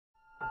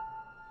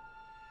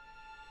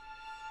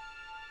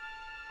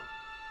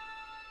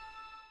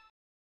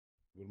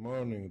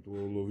morning to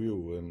all of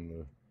you,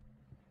 and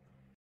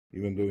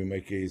even though in my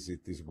case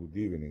it is good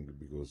evening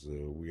because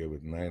we have a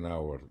 9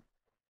 hour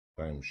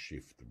time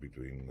shift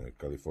between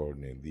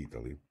California and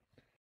Italy,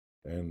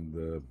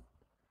 and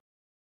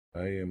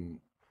I am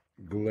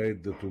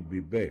glad to be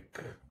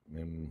back.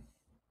 And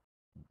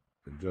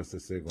in just a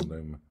second,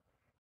 I'm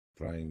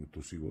trying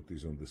to see what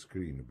is on the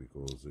screen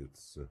because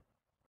it's,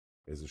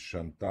 as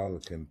Chantal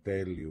can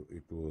tell you,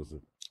 it was,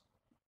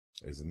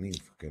 as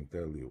Nymph can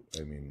tell you,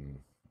 I mean,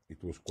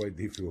 it was quite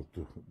difficult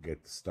to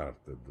get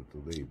started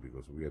today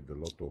because we had a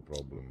lot of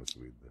problems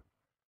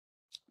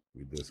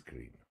with the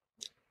screen.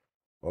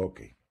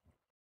 Okay,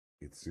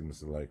 it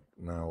seems like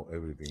now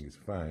everything is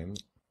fine,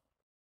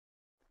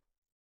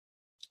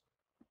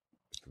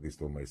 at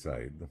least on my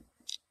side.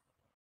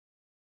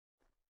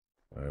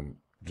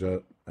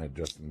 I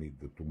just need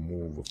to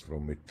move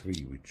from a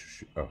tree,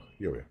 which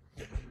here we are.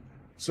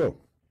 So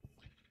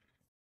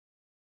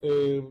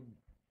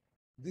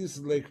this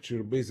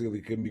lecture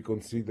basically can be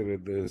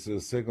considered as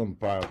a second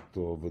part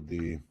of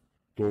the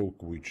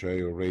talk which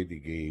I already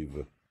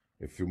gave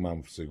a few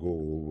months ago,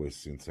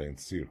 always in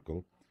Science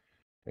Circle,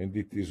 and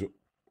it is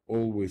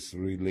always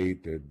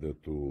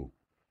related to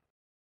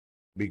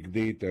big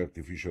data,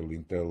 artificial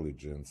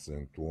intelligence,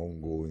 and to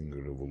ongoing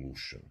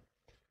revolution.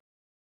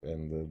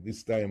 And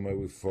this time I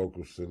will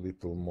focus a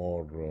little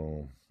more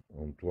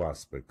on two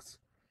aspects,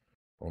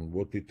 on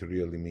what it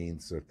really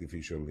means,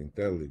 artificial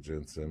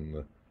intelligence,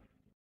 and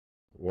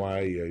why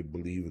I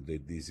believe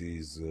that this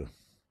is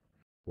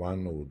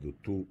one of the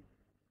two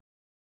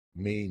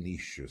main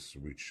issues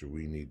which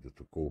we need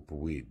to cope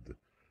with,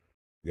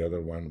 the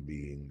other one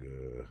being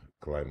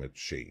climate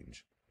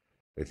change.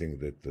 I think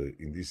that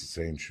in this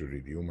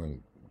century,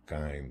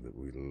 humankind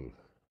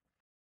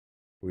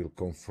will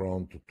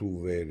confront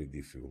two very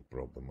difficult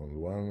problems. On the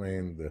one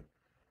hand,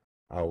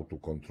 how to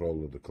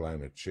control the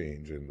climate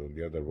change, and on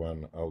the other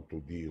one, how to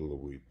deal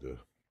with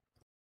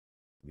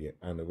the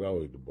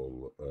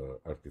unavoidable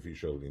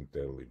artificial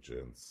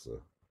intelligence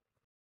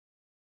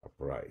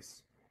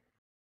uprise.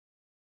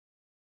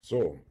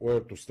 So,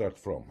 where to start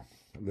from?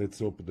 Let's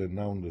hope that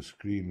now the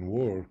screen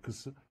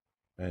works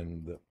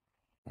and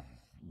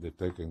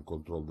that I can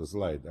control the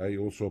slide. I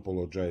also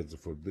apologize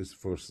for this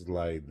first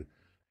slide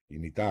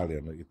in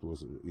Italian.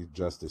 It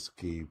just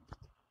escaped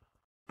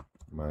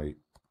my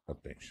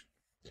attention.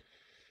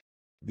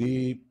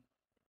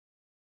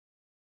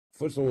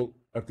 First of all,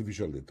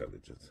 artificial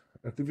intelligence.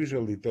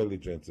 Artificial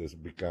intelligence has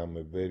become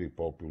a very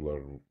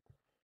popular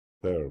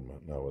term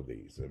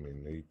nowadays. I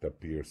mean, it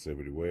appears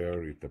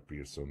everywhere. It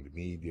appears on the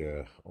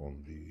media,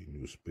 on the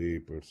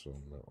newspapers,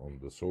 on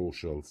the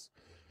socials,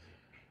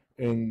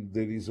 and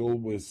there is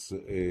always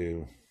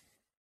a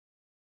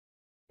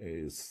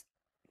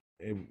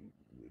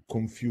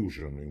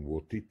confusion in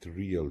what it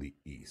really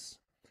is.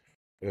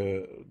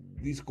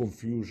 This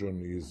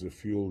confusion is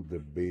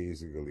fueled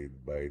basically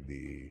by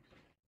the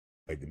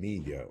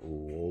media,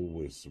 who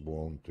always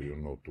want,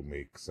 to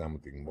make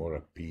something more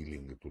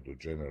appealing to the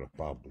general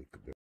public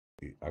than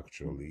it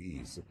actually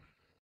is.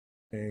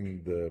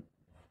 And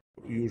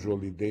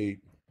usually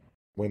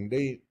when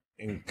they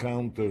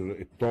encounter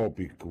a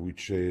topic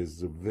which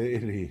has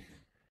very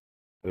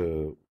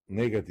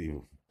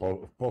negative,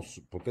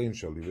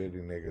 potentially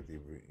very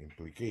negative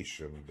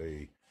implication,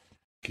 they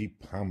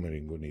keep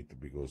hammering on it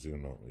because,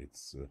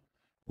 it's a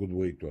good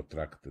way to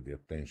attract the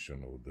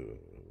attention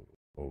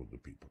of the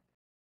people.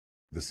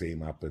 The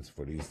same happens,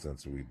 for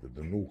instance, with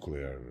the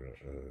nuclear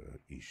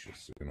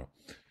issues.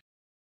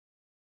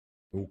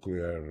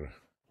 Nuclear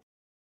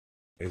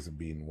has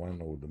been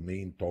one of the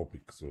main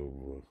topics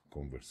of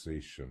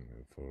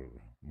conversation for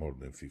more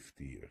than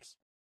 50 years.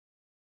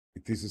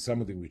 It is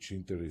something which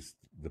interests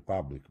the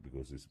public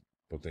because it's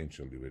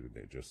potentially very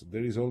dangerous.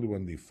 There is only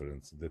one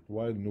difference, that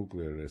while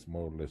nuclear has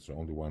more or less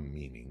only one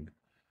meaning,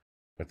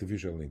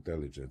 artificial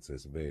intelligence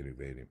has very,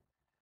 very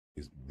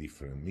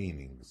different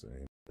meanings.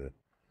 And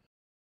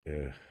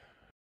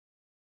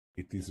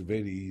it is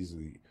very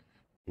easy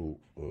to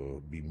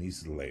be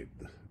misled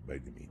by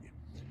the media.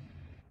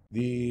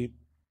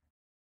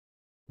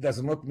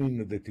 Does not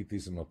mean that it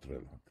is not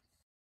relevant.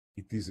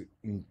 It is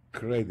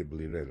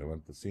incredibly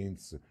relevant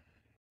since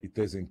it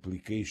has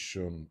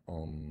implication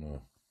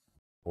on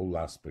all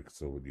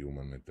aspects of the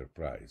human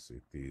enterprise.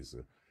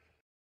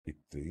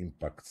 It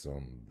impacts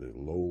on the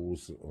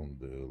laws, on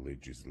the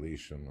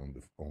legislation,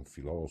 on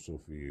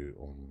philosophy,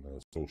 on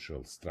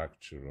social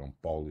structure, on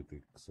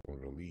politics,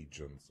 on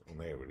religions, on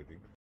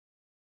everything.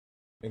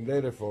 And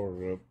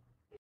therefore,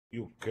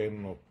 you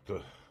cannot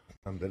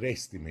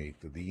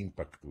underestimate the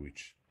impact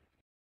which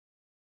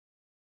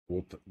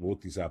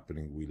what is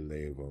happening will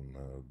have on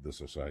the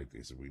society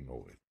as we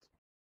know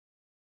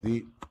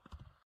it.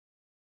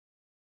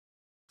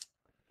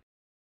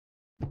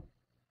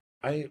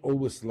 I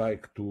always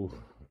like to,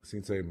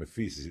 since I am a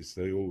physicist,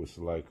 I always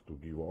like to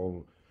give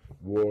all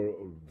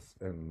words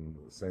and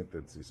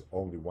sentences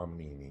only one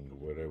meaning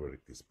wherever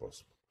it is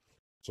possible.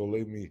 So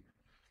let me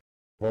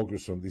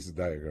focus on this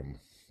diagram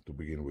to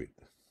begin with.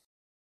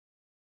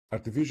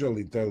 Artificial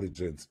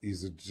intelligence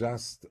is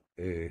just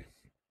a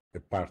a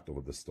part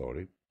of the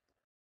story.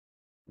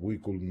 We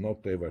could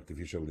not have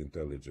artificial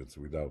intelligence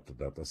without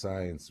data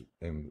science,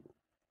 and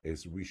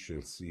as we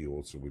shall see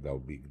also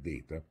without big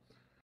data,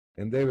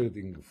 and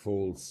everything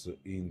falls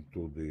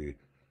into the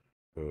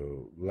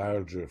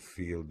larger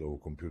field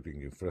of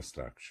computing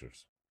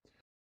infrastructures.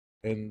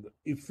 And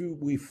if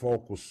we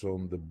focus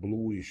on the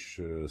bluish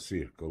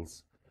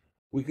circles,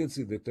 we can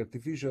see that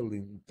artificial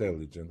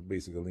intelligence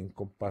basically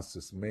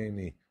encompasses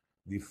many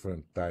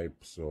different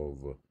types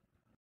of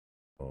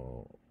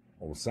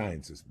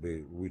sciences,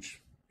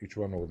 which each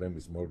one of them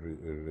is more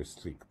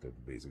restricted,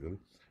 basically.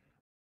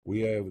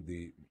 We have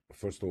the,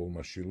 first of all,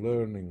 machine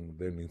learning,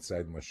 then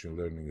inside machine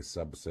learning a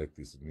subset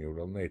is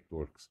neural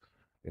networks.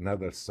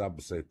 Another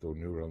subset of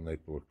neural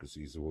networks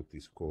is what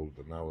is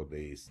called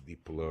nowadays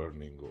deep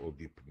learning or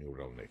deep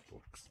neural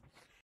networks.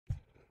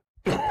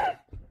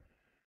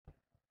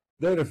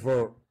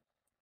 Therefore,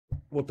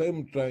 what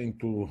I'm trying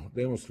to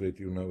demonstrate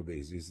to you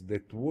nowadays is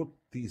that what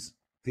is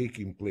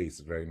taking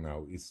place right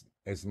now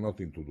has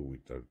nothing to do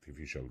with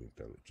artificial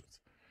intelligence.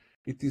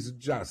 It is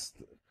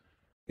just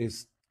a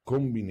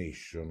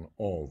combination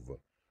of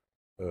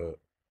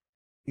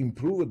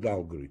improved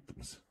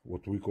algorithms,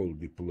 what we call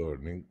deep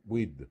learning,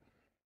 with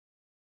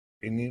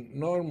an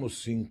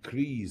enormous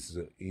increase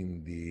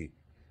in the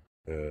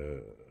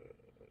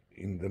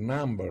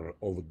number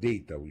of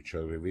data which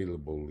are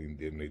available in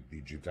the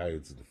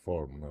digitized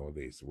form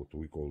nowadays, what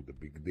we call the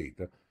big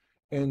data,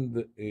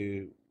 and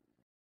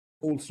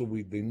also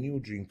with a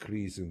huge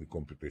increase in the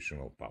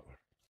computational power.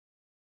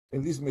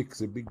 And this makes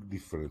a big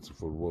difference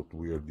for what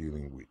we are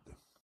dealing with.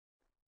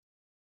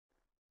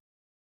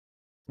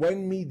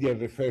 When media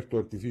refer to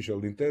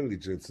artificial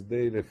intelligence,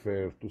 they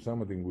refer to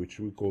something which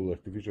we call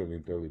artificial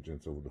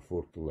intelligence of the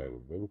fourth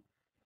level,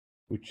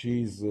 which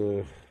is,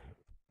 we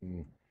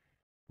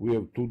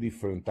have two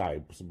different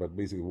types, but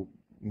basically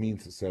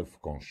means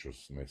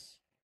self-consciousness.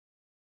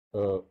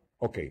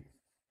 Okay,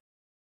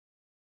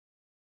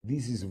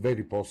 this is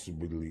very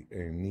possibly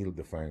an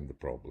ill-defined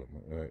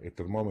problem. At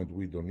the moment,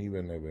 we don't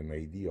even have an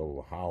idea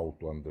of how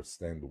to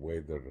understand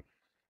whether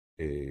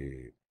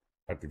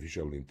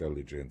artificial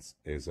intelligence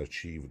has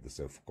achieved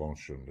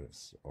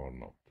self-consciousness or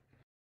not.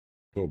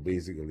 So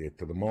basically, at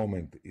the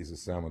moment, is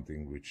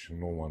something which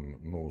no one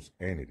knows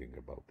anything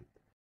about it.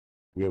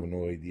 We have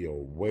no idea of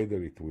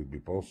whether it will be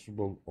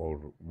possible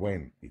or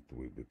when it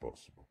will be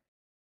possible.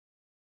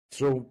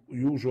 So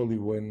usually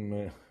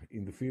when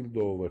in the field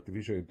of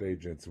artificial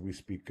intelligence, we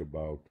speak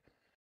about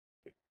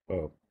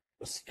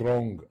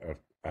strong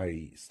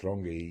AI,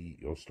 strong AI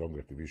or strong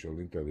artificial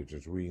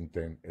intelligence, we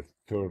intend a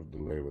third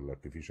level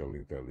artificial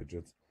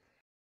intelligence,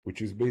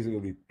 which is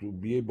basically to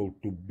be able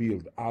to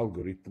build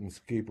algorithms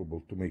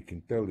capable to make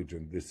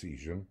intelligent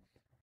decisions.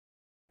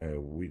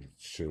 We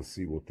shall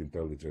see what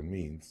intelligent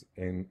means,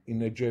 and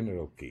in a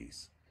general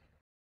case.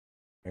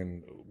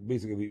 And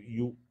basically,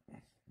 you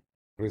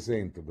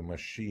present the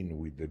machine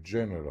with a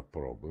general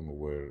problem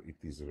where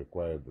it is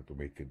required to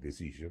make a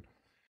decision,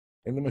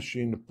 and the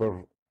machine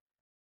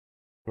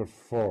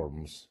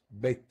performs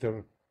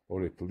better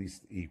or at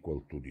least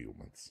equal to the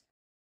humans.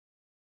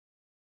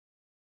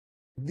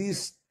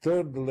 This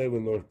third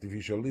level of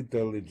artificial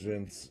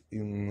intelligence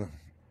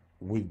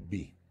will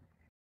be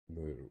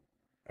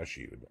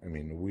achieved. I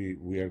mean,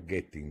 we are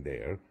getting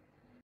there.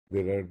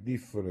 There are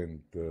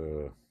different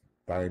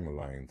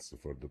timelines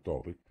for the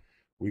topic.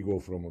 We go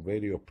from a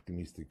very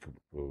optimistic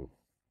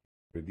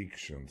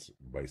predictions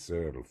by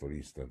Searle, for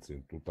instance,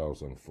 in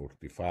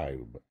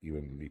 2045, but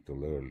even a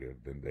little earlier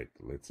than that,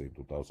 let's say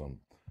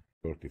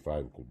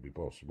 2035 could be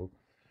possible,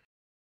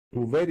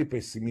 to very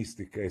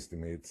pessimistic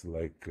estimates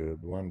like the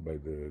one by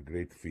the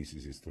great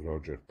physicist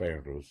Roger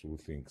Penrose, who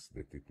thinks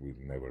that it will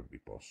never be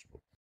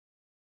possible.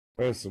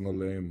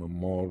 Personally, I'm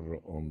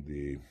more on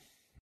the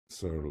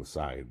Searle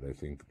side. I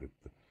think that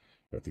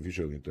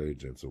artificial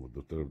intelligence of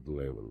the third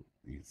level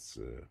is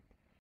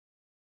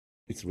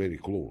it's very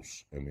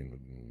close. I mean,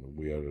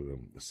 we are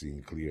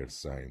seeing clear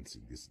signs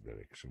in this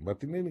direction.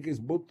 But in any case,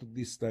 both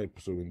these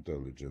types of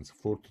intelligence,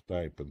 fourth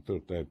type and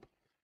third type,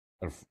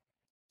 are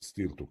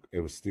still to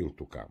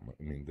come.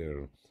 I mean,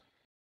 they're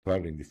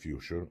far in the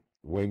future.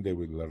 When they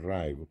will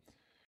arrive,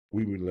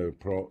 we will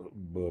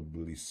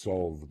probably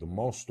solve the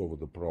most of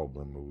the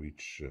problem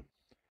which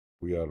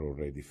we are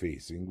already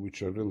facing,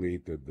 which are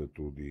related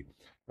to the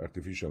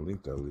artificial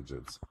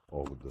intelligence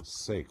of the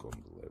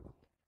second level.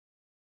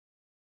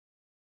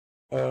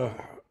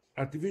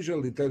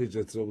 Artificial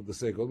intelligence of the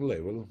second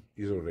level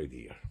is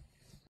already here.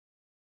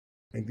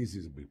 And this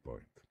is a big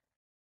point.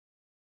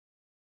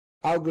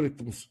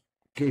 Algorithms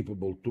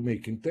capable to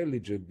make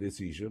intelligent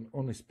decisions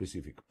on a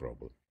specific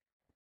problem.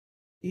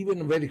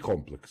 Even a very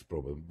complex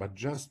problem, but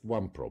just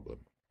one problem.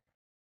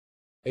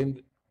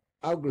 And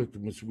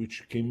algorithms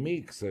which can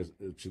make such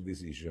a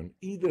decision,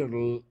 either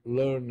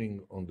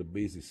learning on the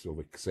basis of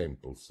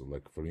examples,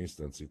 like for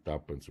instance it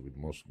happens with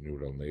most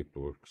neural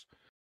networks,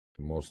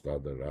 most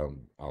other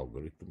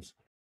algorithms.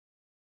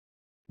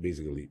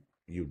 Basically,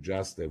 you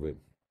just have a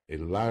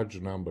large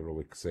number of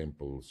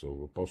examples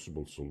of a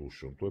possible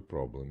solution to a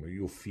problem.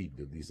 You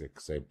feed these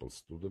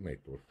examples to the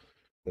network,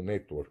 the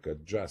network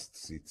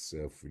adjusts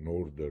itself in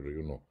order,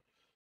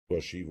 to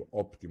achieve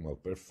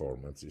optimal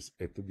performances.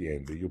 At the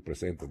end, you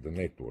present the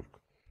network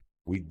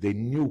with the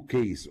new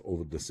case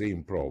of the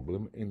same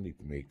problem, and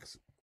it makes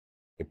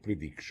a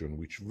prediction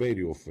which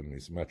very often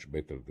is much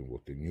better than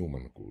what a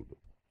human could do.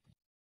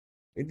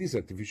 And this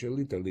artificial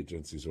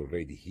intelligence is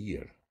already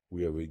here.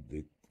 We have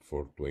it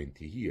for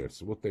 20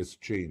 years. What has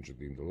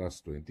changed in the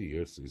last 20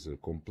 years is the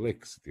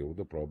complexity of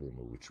the problem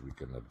which we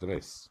can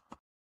address.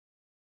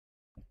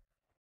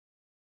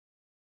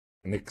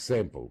 An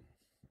example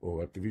of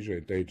artificial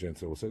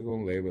intelligence of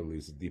second level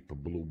is Deep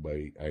Blue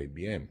by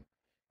IBM,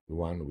 the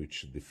one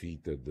which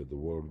defeated the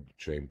world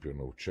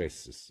champion of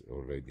chess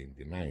already in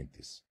the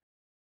 90s.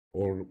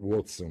 Or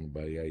Watson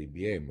by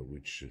IBM,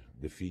 which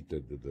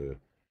defeated the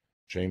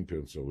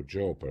champions of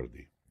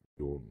Jeopardy.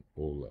 You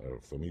all are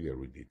familiar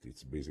with it.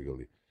 It's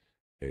basically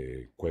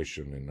a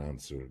question and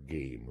answer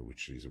game,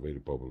 which is very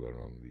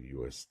popular on the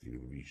US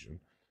television,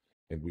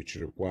 and which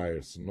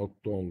requires not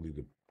only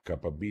the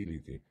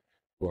capability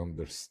to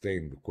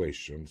understand the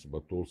questions,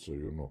 but also,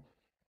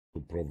 to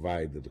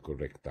provide the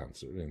correct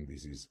answer. And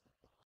this is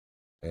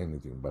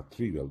anything but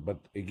trivial. But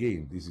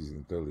again, this is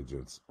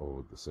intelligence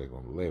of the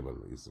second level.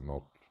 It's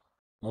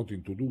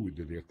nothing to do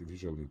with the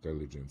artificial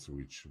intelligence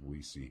which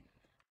we see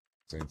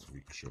science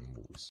fiction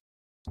movies.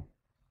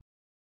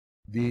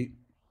 The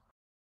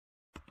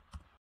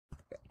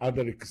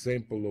other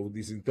example of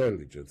this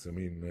intelligence,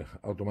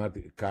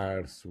 automatic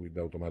cars with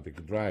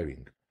automatic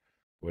driving,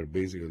 where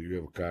basically you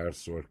have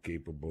cars who are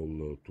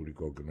capable to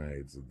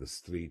recognize the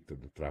street,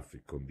 the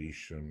traffic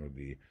condition,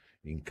 the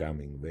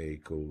incoming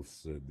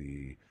vehicles,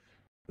 the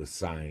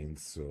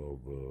signs of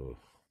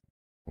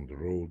on the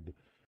road,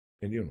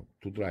 and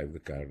to drive the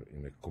car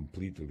in a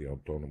completely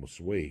autonomous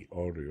way,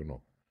 or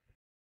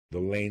the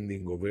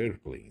landing of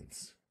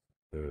airplanes,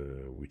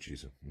 which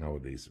is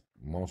nowadays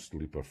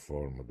mostly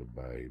performed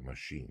by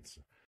machines.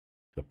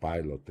 The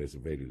pilot has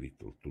very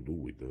little to do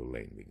with the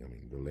landing.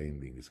 The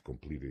landing is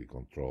completely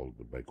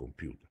controlled by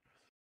computer.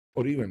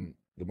 Or even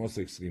the most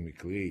extreme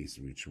case,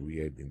 which we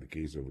had in the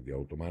case of the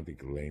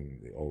automatic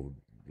landing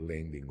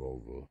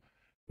of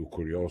the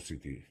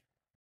Curiosity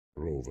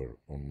rover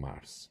on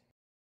Mars.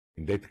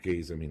 In that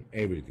case,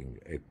 everything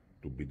had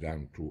to be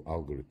done through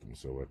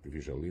algorithms of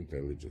artificial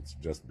intelligence,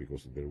 just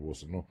because there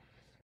was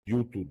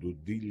due to the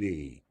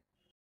delay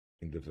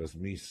in the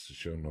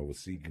transmission of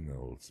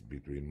signals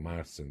between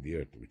Mars and the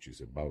Earth, which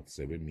is about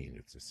 7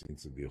 minutes,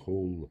 since the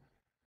whole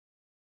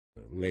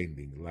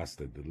landing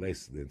lasted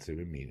less than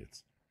 7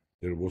 minutes,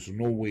 there was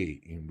no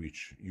way in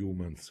which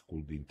humans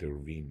could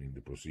intervene in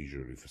the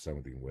procedure if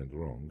something went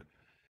wrong,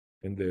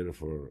 and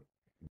therefore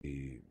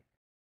the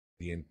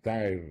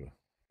entire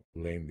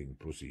landing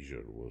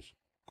procedure was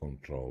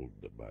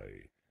controlled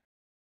by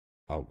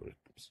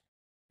algorithms.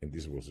 And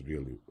this was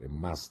really a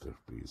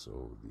masterpiece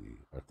of the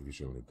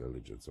artificial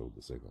intelligence of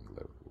the second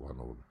level, one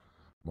of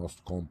the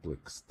most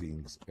complex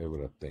things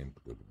ever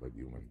attempted by the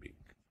human being.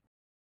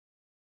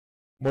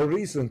 More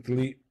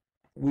recently,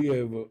 we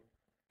have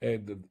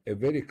had a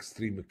very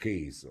extreme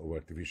case of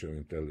artificial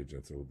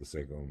intelligence of the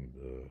second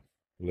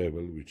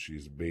level, which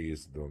is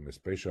based on a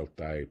special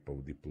type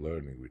of deep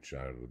learning, which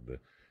are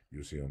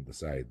you see on the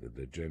side,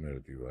 the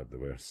generative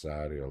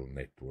adversarial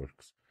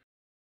networks,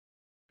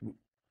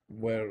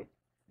 where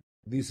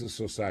this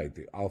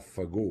society,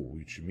 AlphaGo,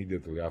 which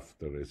immediately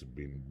after has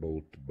been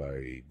bought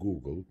by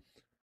Google,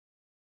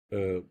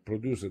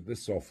 produced a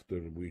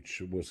software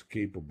which was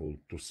capable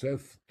to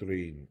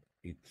self-train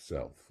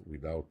itself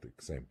without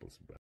examples.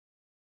 But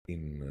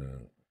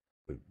in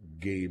the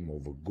game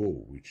of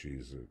Go, which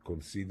is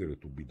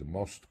considered to be the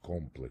most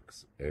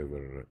complex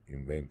ever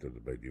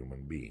invented by the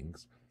human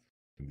beings,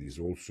 and is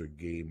also a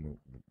game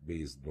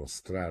based on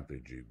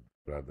strategy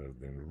rather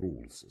than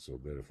rules, so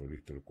therefore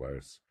it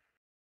requires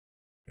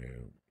a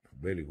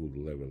very good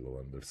level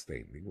of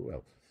understanding.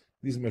 Well,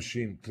 this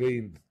machine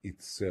trained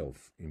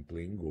itself in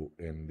playing Go,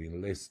 and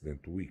in less than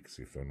 2 weeks,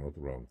 if I'm not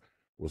wrong,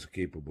 was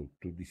capable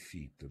to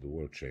defeat the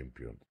world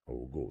champion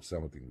of Go,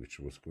 something which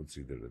was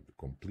considered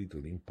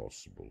completely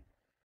impossible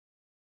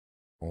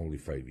only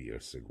 5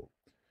 years ago.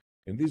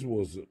 And this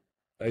was,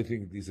 I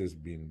think this has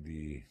been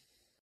the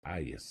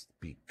highest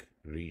peak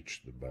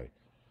reached by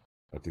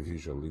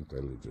artificial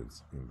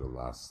intelligence in the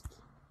last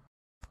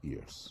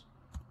years.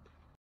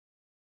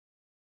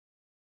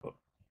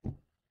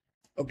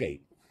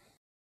 Okay,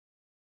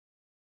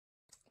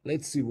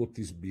 let's see what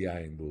is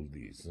behind all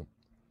this.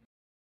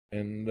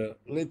 And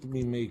let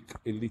me make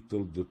a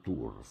little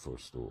detour,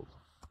 first of all.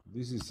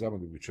 This is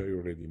something which I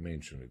already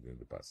mentioned in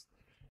the past.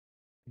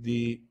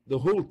 The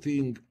whole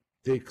thing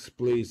takes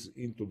place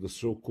into the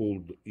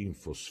so-called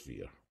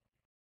infosphere.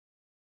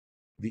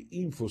 The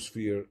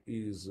infosphere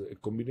is a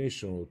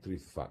combination of 3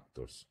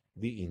 factors.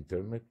 The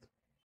internet.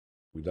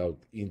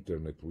 Without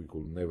internet, we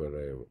could never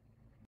have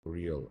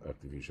real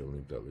artificial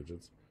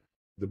intelligence.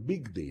 The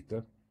big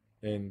data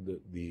and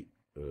the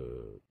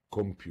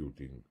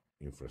computing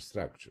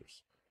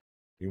infrastructures.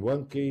 In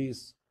one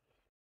case,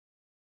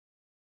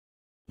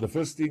 The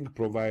first thing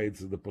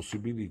provides the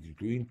possibility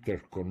to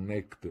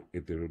interconnect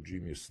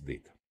heterogeneous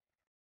data,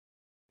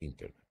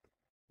 internet.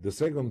 The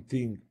second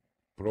thing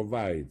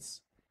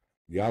provides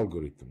the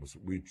algorithms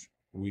which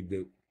with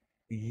a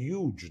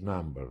huge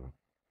number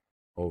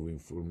of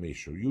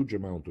information, huge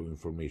amount of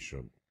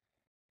information,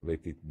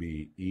 let it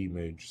be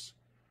images,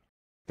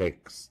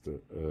 text,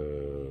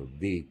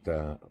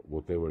 data,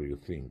 whatever you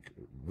think,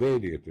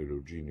 very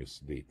heterogeneous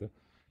data,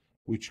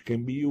 which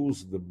can be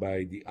used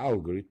by the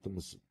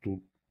algorithms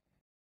to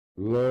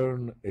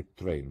learn a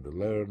trend,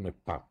 learn a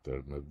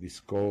pattern,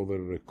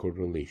 discover a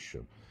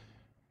correlation,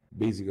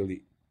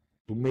 basically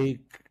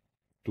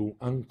to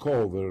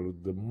uncover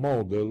the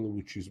model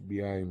which is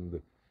behind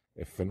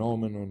a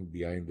phenomenon,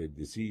 behind a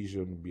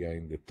decision,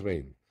 behind a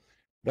trend.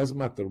 Doesn't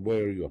matter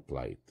where you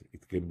apply it.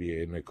 It can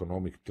be an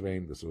economic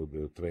trend, so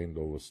the trend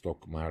of a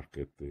stock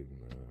market in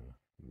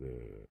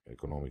the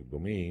economic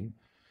domain,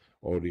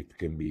 or it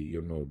can be,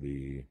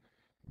 the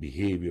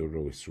behavior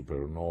of a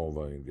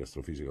supernova in the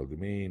astrophysical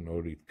domain,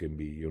 or it can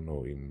be,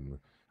 in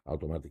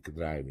automatic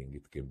driving,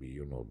 it can be,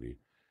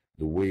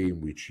 the way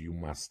in which you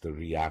must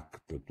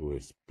react to a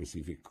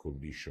specific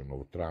condition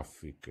of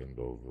traffic and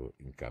of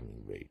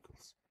incoming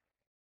vehicles.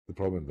 The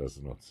problem does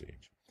not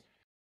change.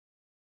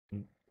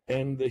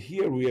 And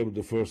here we have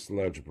the first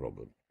large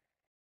problem,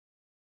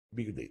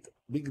 big data.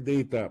 Big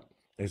data,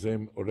 as I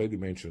already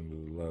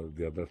mentioned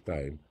the other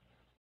time,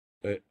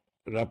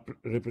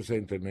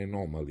 represent an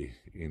anomaly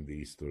in the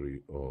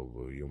history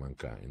of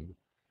humankind,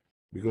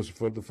 because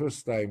for the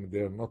first time they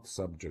are not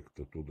subject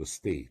to the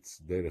states.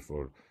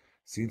 Therefore,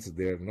 since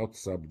they are not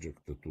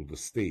subject to the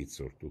states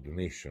or to the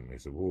nation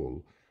as a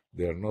whole,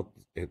 they are not,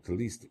 at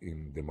least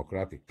in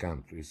democratic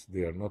countries,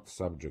 they are not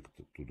subject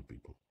to the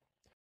people.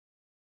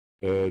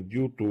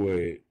 Due to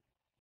a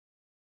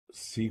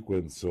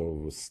sequence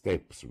of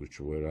steps which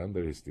were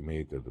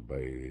underestimated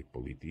by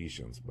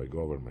politicians, by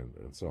government,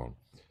 and so on,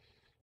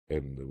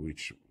 and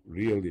which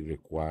really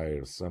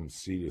require some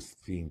serious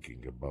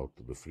thinking about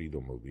the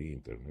freedom of the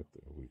internet.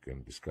 We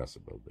can discuss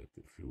about that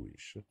if you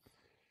wish.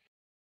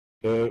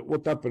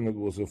 What happened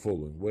was the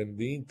following. When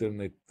the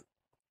internet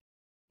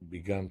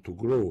began to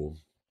grow,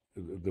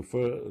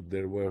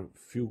 there were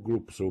few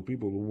groups of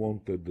people who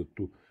wanted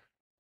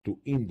to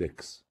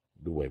index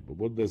the web.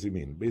 What does it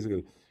mean?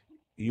 Basically,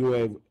 you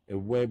have a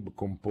web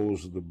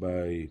composed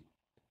by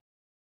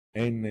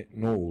n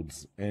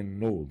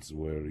nodes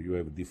where you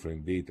have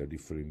different data,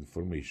 different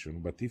information,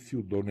 but if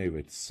you don't have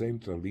a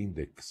central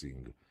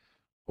indexing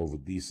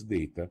of this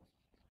data,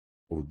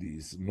 of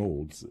these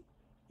nodes,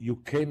 you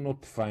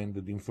cannot find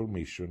the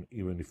information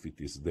even if it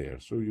is there.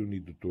 So you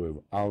need to have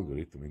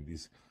algorithm in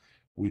this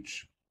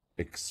which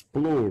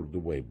explore the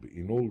web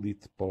in all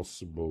its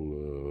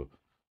possible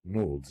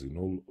nodes, in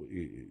all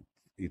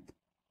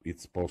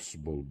its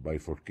possible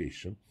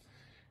bifurcation,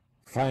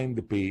 find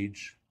the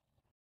page,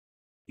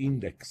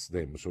 index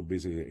them, so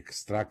basically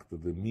extract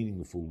the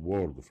meaningful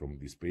word from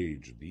this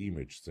page, the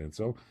image, and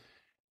so on,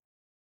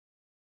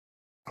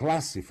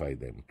 classify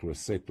them to a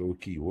set of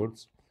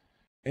keywords,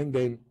 and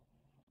then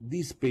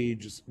these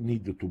pages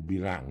need to be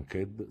ranked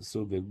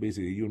so that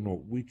basically you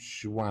know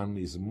which one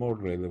is more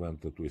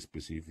relevant to a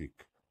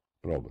specific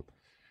problem.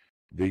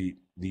 The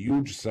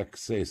huge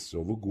success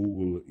of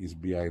Google is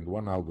behind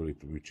one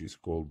algorithm which is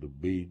called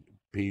the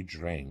page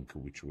rank,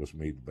 which was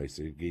made by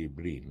Sergey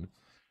Brin,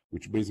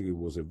 which basically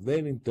was a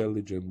very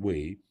intelligent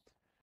way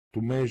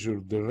to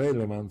measure the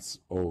relevance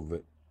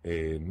of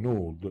a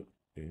node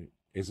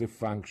as a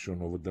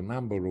function of the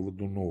number of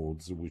the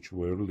nodes which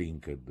were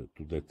linked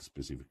to that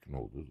specific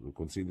node.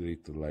 Consider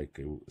it like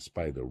a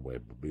spider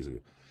web,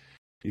 basically.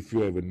 If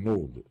you have a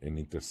node, an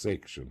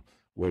intersection,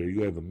 where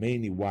you have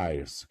many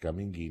wires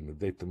coming in,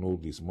 that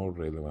node is more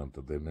relevant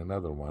than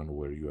another one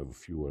where you have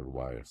fewer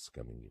wires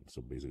coming in.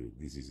 So basically,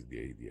 this is the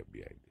idea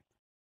behind it.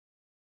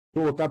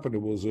 So what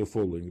happened was the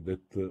following,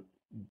 that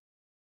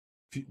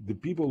the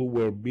people who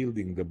were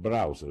building the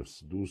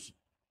browsers, those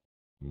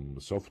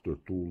software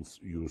tools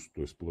used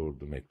to explore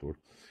the network,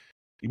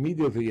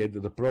 immediately had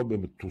the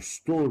problem to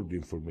store the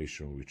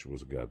information which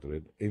was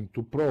gathered and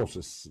to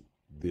process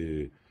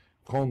the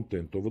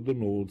content of the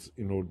nodes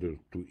in order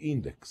to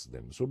index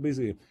them. So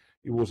basically,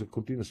 it was a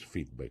continuous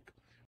feedback.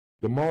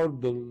 The more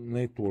the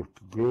network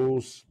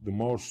grows, the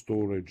more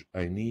storage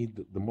I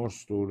need. The more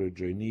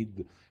storage I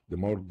need, the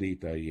more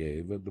data I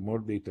have. The more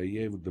data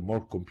I have, the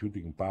more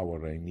computing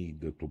power I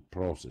need to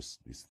process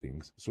these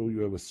things. So you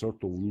have a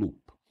sort of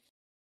loop.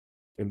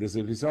 And as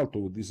a result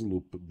of this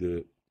loop,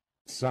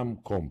 some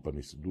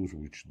companies, those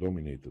which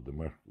dominated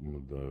the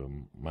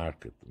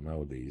market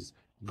nowadays,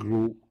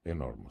 grew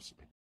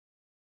enormously.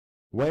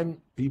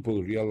 When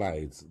people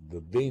realized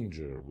the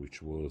danger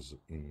which was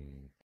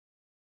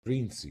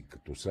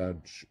intrinsic to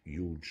such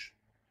huge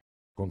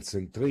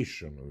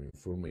concentration of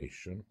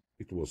information,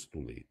 it was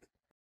too late.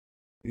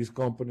 These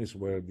companies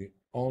were the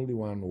only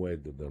one who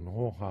had the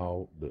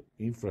know-how, the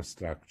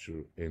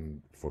infrastructure,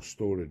 and for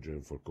storage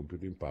and for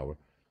computing power,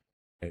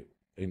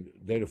 and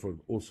therefore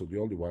also the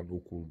only one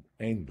who could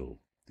handle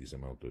this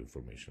amount of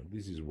information.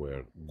 This is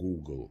where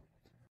Google,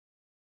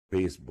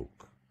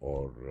 Facebook,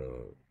 or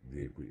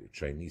the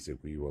Chinese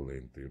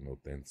equivalent,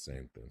 10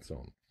 cents and so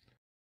on,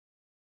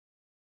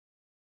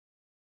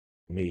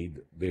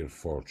 made their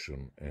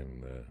fortune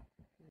and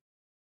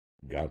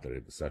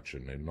gathered such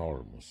an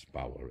enormous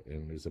power,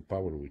 and it's a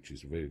power which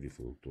is very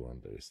difficult to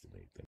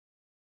underestimate.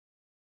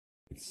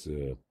 It's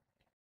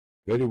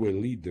very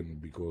well hidden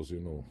because,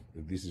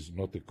 this is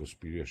not a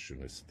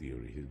conspirationist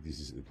theory. This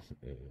is a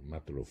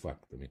matter of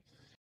fact. I mean,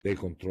 they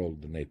control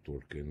the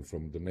network, and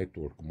from the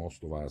network,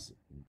 most of us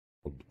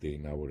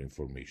obtain our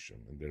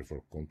information, and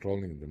therefore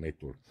controlling the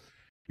network,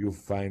 you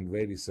find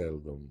very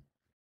seldom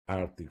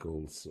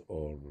articles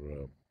or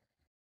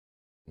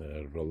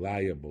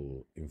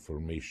reliable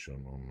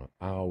information on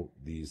how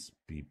these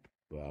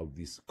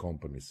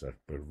companies are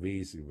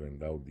pervasive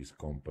and how these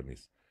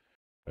companies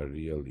are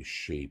really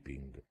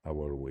shaping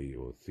our way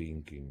of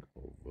thinking,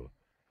 of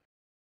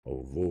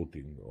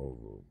voting, of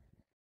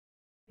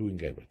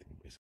doing everything,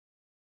 basically.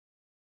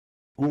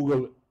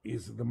 Google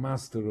is the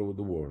master of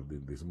the world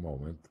in this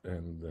moment,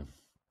 and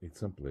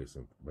it's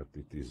unpleasant, but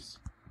it is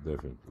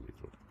definitely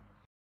true.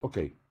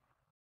 Okay,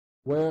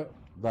 where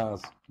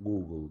does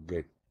Google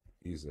get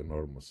his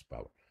enormous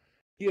power?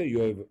 Here you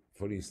have,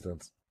 for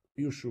instance,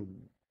 you should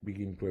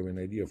begin to have an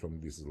idea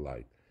from this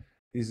slide.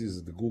 This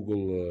is the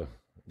Google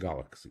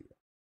Galaxy,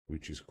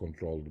 which is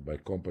controlled by a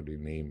company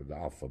named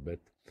Alphabet.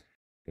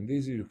 And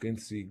as you can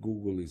see,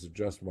 Google is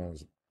just one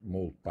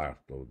small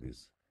part of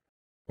this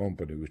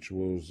company, which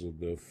was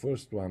the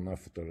first one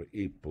after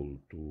Apple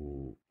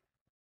to,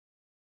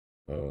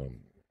 to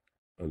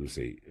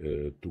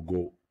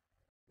go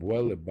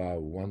well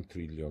above $1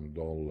 trillion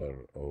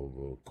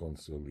of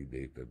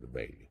consolidated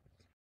value.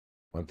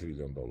 $1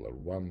 trillion,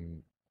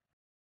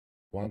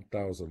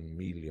 1,000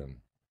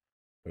 million,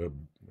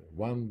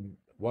 $1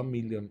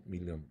 million.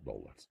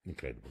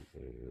 Incredible.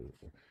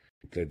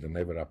 It had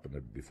never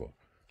happened before.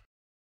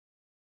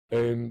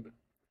 And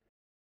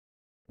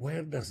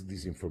where does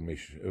this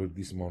information,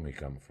 this money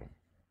come from?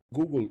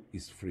 Google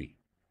is free.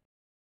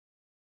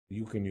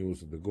 You can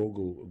use the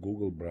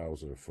Google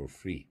browser for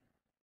free.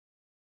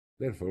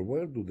 Therefore,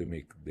 where do they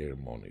make their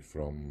money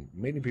from?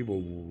 Many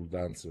people would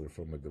answer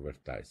from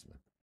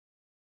advertisement.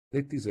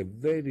 That is a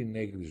very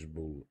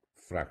negligible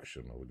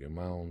fraction of the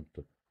amount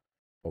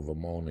of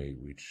money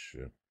which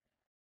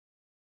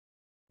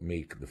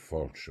make the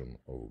fortune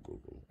of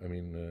Google. I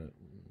mean,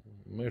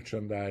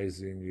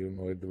 merchandising,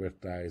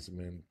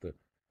 advertisement,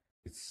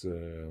 it's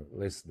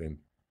less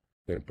than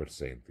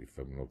 10%, if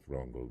I'm not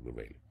wrong, of the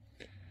value.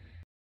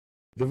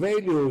 The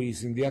value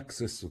is in the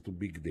access to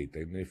big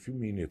data. In a few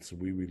minutes,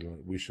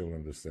 we shall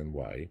understand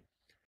why.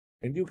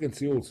 And you can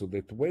see also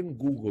that when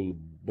Google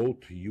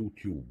bought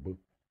YouTube,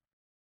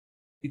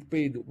 it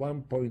paid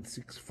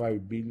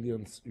 1.65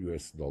 billion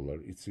US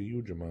dollar. It's a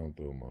huge amount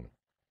of money.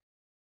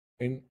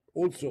 And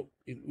also,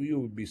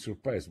 you will be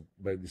surprised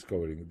by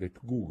discovering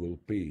that Google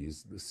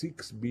pays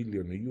 6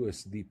 billion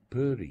USD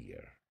per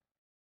year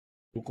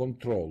to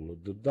control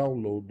the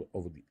download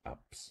of the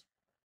apps.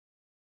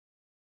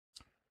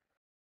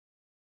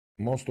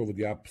 Most of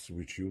the apps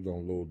which you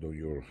download on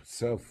your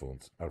cell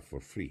phones are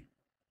for free.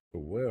 So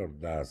where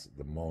does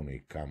the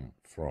money come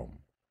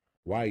from?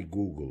 Why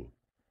Google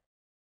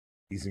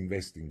is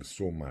investing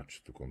so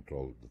much to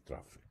control the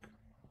traffic,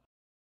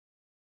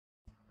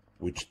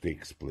 which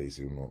takes place,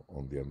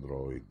 on the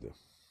Android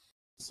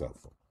cell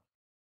phone?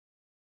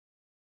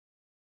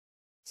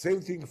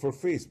 Same thing for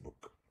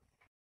Facebook.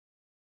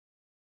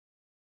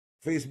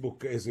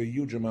 Facebook has a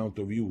huge amount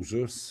of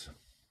users,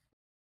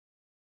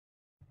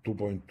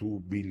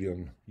 2.2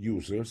 billion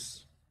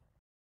users,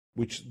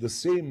 which the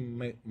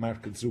same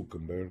Mark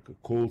Zuckerberg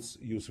calls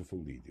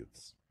useful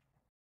idiots.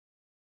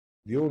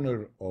 The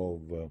owner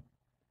of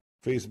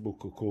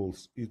Facebook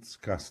calls its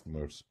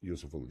customers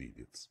useful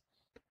idiots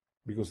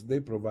because they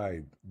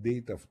provide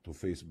data to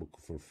Facebook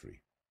for free.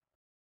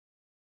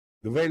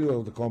 The value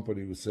of the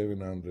company was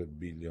 700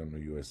 billion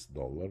US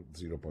dollar,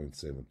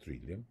 0.7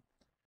 trillion.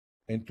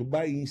 And to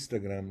buy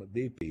Instagram,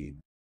 they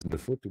paid the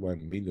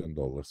 $41 million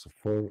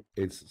for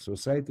a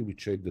society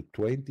which had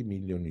 20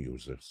 million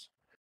users.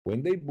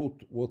 When they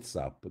bought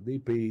WhatsApp, they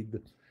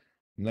paid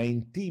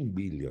 $19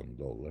 billion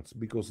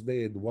because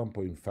they had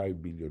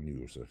 1.5 billion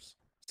users.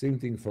 Same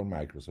thing for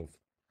Microsoft.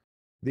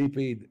 They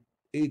paid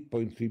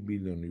 8.3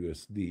 billion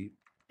USD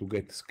to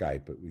get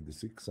Skype with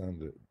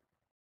 600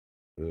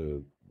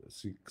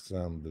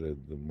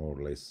 more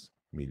or less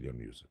million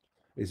users.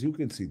 As you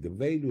can see, the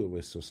value of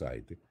a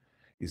society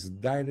is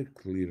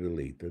directly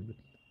related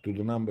to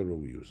the number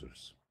of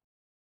users.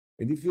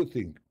 And if you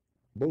think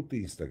both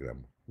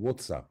Instagram,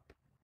 WhatsApp,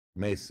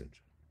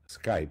 Messenger,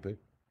 Skype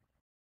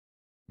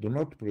do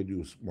not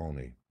produce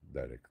money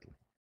directly.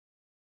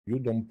 You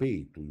don't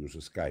pay to use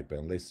Skype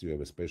unless you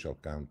have a special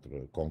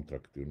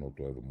contract, to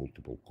have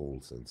multiple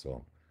calls and so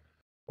on,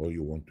 or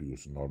you want to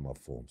use normal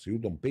phones. You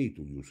don't pay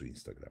to use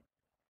Instagram.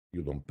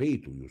 You don't pay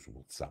to use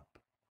WhatsApp.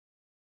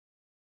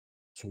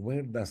 So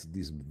where does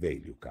this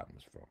value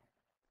comes from?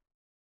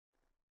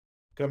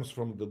 Comes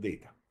from the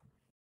data.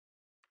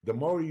 The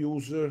more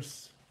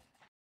users,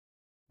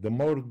 the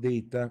more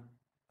data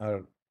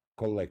are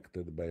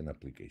collected by an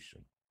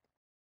application.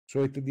 So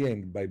at the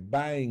end, by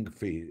buying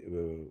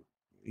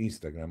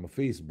Instagram,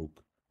 Facebook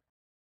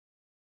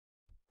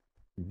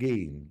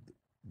gained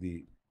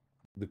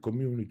the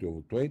community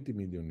of 20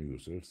 million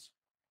users,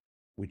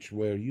 which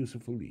were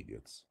useful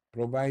idiots,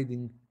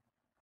 providing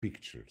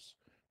pictures,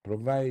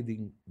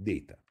 providing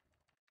data.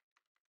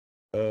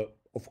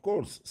 Of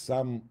course,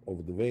 some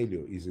of the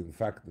value is in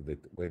fact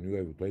that when you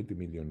have 20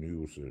 million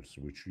users,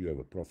 which you have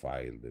a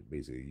profile, that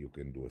basically you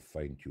can do a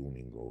fine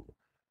tuning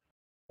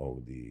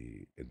of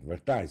the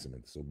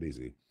advertisement. So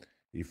basically,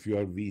 if you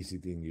are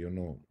visiting,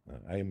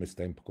 I am a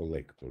stamp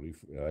collector. If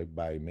I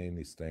buy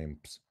many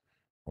stamps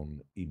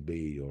on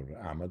eBay or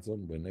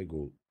Amazon, when I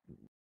go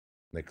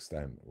next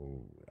time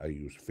I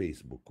use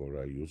Facebook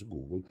or I use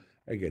Google,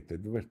 I get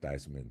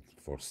advertisement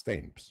for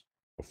stamps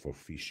or for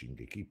fishing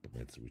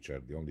equipments, which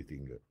are the only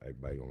thing I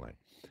buy online.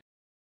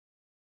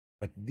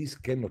 But this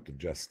cannot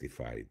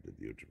justify the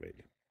huge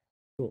value.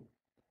 So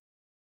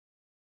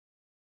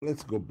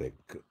let's go back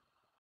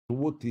to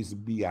what is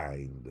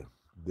behind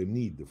the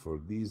need for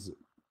these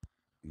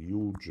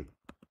huge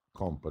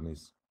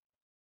companies.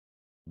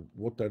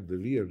 What are the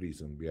real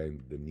reasons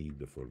behind the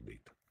need for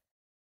data?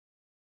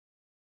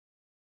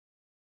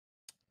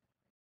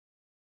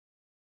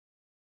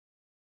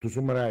 To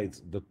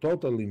summarize, the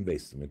total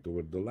investment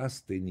over the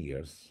last 10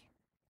 years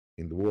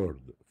in the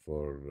world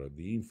for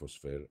the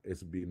infosphere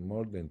has been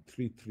more than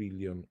 3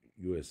 trillion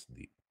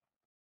USD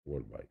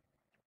worldwide.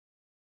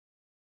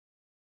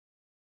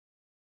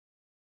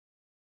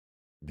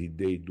 Did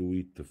they do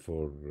it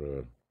for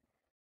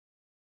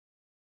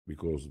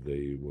because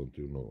they want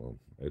to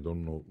I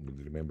don't know,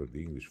 remember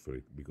the English for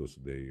it, because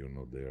they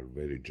they are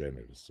very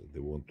generous.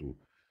 They want to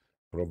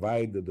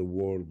provide the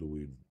world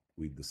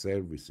with the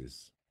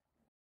services,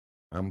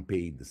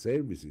 unpaid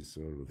services,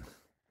 or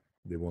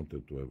they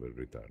wanted to have a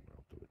return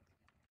out of it.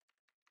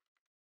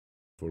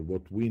 For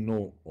what we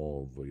know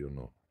of,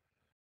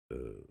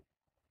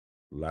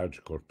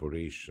 large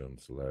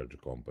corporations, large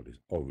companies,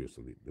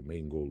 obviously the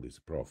main goal is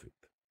profit.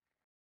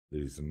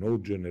 There is no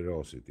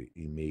generosity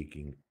in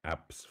making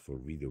apps for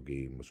video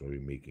games or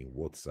in making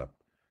WhatsApp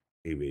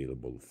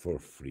available for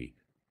free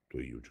to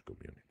a huge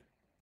community.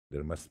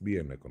 There must be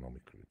an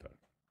economic return.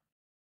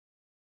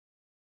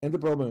 And the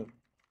problem,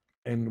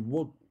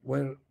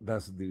 where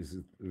does this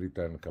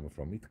return come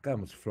from? It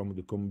comes from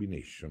the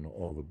combination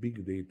of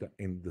big data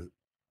and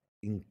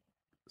the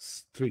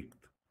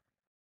strict,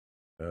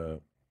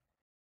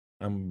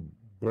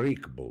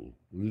 unbreakable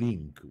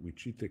link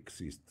which it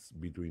exists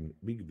between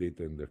big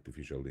data and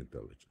artificial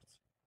intelligence.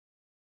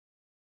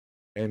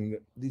 And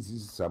this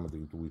is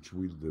something to which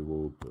we'll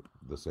devote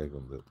the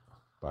second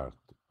part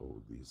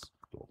of this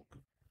talk.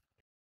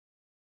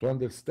 To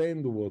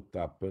understand what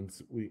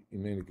happens, we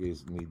in any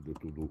case need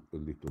to do a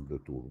little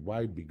detour.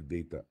 Why big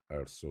data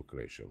are so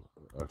crucial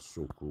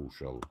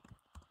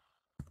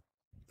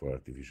for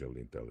artificial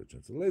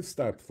intelligence? Let's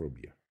start from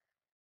here.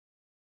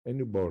 A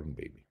newborn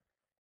baby.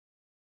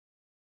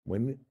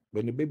 When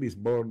a baby is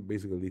born,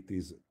 basically it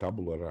is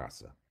tabula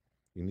rasa.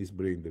 In his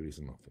brain there is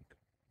nothing.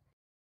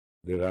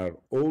 There are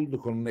all the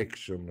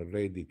connections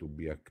ready to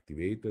be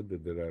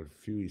activated. There are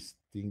few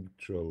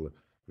instinctual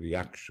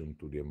reactions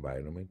to the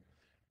environment,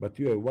 but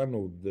you have one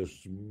of the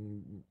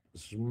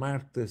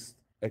smartest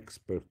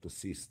expert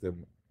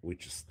system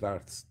which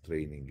starts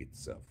training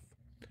itself.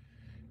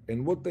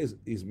 And what is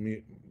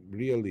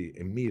really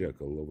a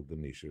miracle of the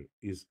nature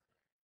is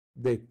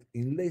that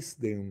in less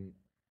than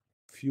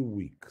few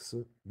weeks,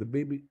 the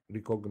baby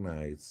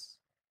recognizes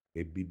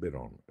a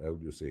biberon. How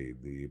do you say?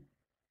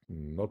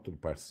 Not the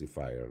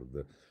pacifier.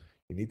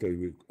 In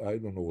Italy, I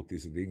don't know what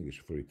is the English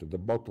for it. The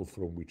bottle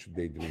from which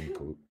they drink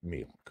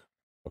milk.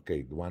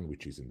 Okay, the one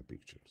which is in the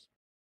pictures.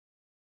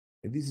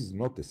 And this is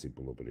not a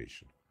simple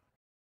operation.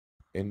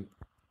 And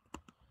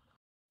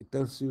it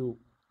tells you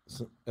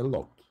a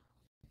lot.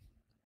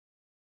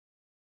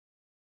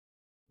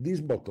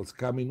 These bottles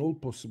come in all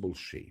possible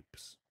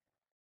shapes,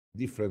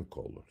 different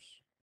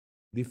colors,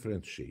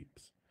 different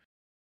shapes.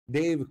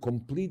 They have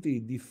completely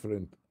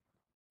different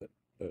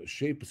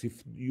shapes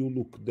if you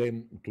look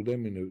to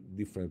them in a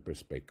different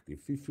perspective.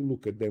 If you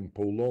look at them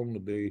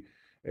prolonged, they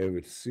have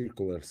a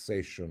circular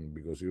section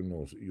because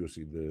you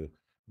see the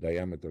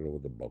diameter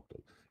of the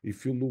bottle.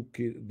 If you look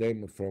at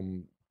them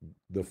from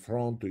the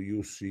front,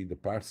 you see the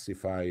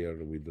pacifier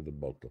with the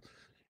bottle.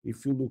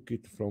 If you look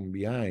it from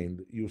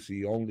behind, you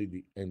see only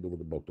the end of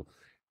the bottle.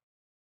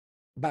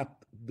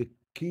 But the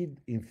kid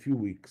in few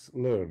weeks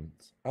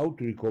learns how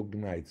to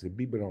recognize a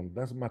biberon,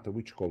 doesn't matter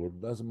which color,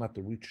 doesn't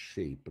matter which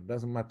shape,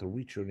 doesn't matter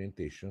which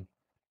orientation,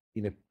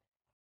 in a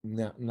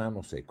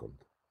nanosecond.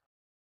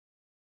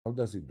 How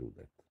does he do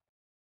that?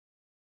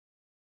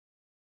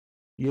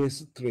 He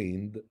has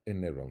trained a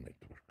neural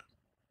network.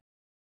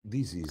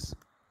 This is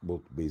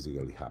what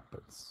basically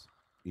happens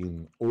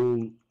in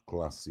all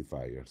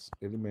classifiers.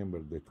 And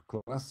remember that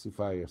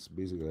classifiers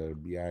basically are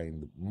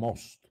behind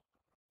most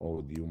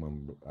of the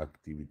human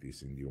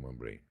activities in the human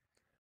brain.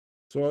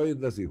 So how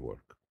does it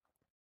work?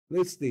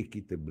 Let's take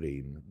it a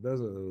brain.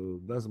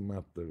 Doesn't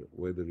matter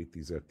whether it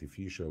is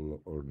artificial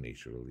or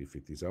natural, if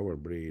it is our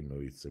brain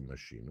or it's a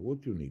machine.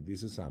 What you need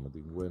is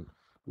something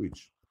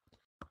which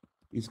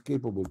is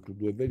capable to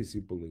do a very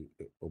simple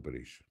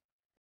operation.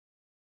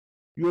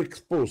 You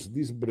expose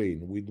this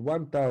brain with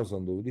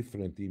 1,000 of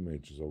different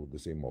images of the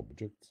same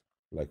object,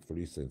 like for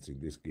instance in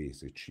this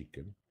case a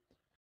chicken,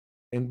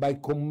 and by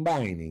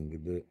combining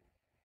the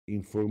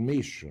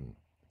information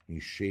in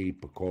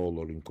shape,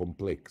 color, in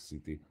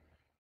complexity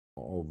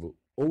of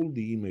all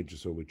the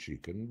images of a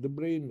chicken, the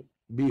brain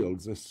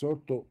builds a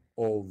sort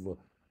of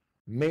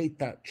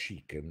meta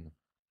chicken,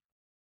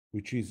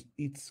 which is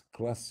its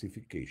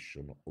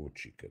classification of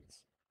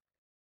chickens.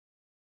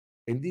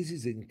 And this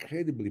is an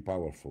incredibly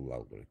powerful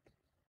algorithm.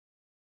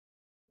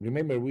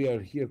 Remember, we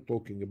are here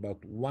talking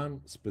about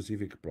one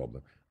specific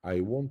problem. I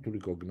want to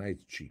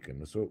recognize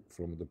chicken. So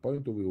from the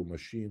point of view of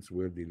machines,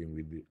 we're dealing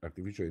with the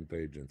artificial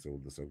intelligence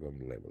of the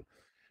second level.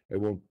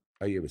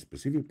 I have a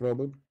specific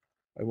problem.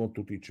 I want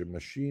to teach a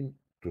machine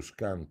to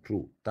scan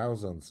through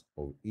thousands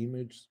of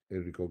images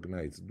and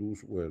recognize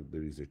those where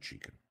there is a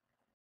chicken.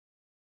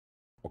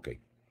 Okay.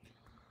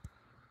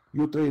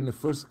 You train a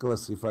first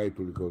classifier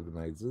to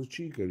recognize the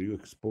chicken. You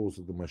expose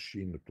the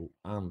machine to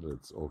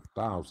hundreds or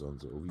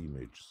thousands of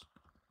images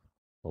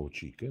of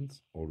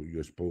chickens, or you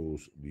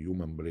expose the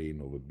human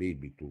brain of a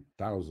baby to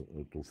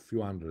a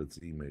few hundreds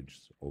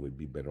images of a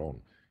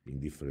biberon in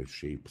different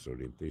shapes,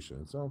 orientation,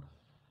 and so on,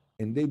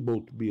 and they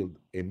both build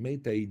a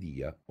meta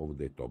idea of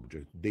that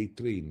object. They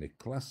train a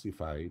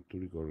classifier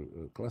to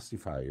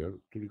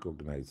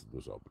recognize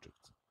those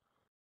objects.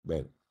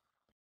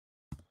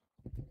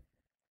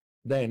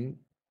 Then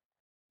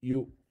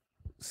you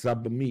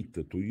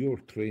submit to your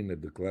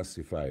trained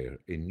classifier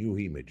a new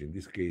image, in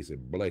this case a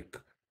black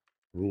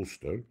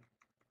rooster,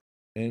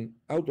 and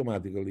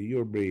automatically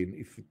your brain,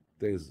 if it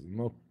has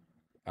not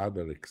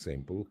other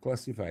example,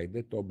 classify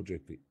that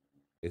object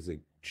as a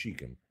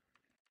chicken,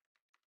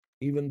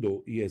 even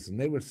though he has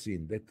never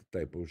seen that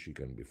type of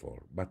chicken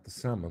before. But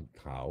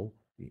somehow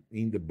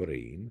in the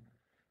brain,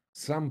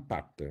 some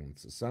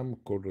patterns, some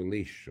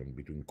correlation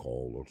between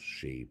colors,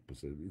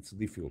 shapes, it's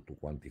difficult to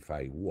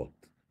quantify what,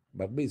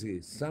 but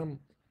basically some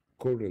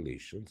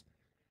correlations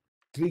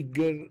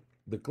trigger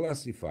the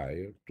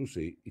classifier to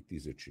say it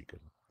is a chicken.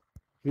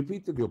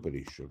 Repeat the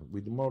operation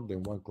with more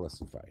than one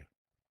classifier.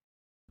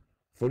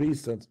 For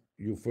instance,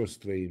 you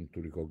first train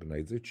to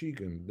recognize a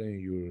chicken, then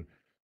you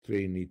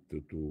train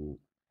it to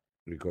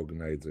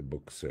recognize a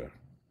boxer.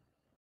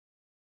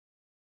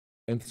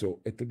 And so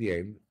at the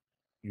end,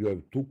 you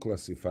have two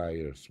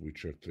classifiers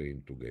which are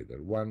trained together.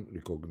 One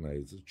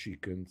recognizes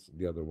chickens,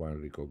 the other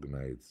one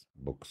recognizes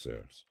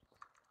boxers.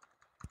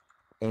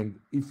 And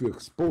if you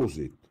expose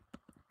it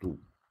to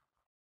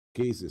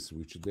cases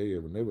which they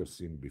have never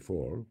seen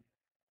before,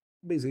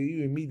 basically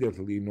you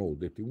immediately know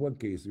that in one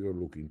case you are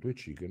looking to a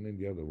chicken and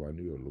the other one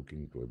you are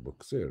looking to a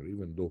boxer,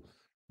 even though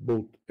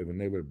both have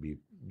never been,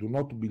 do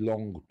not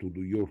belong to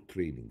your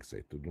training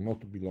set, do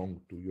not belong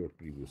to your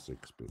previous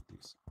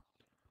expertise.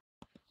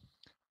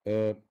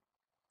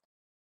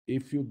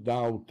 If you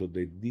doubt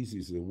that this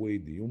is the way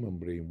the human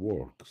brain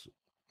works,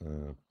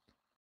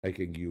 I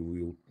can give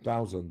you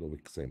thousands of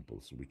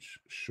examples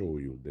which show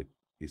you that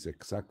is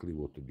exactly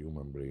what the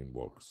human brain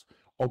works.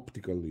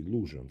 Optical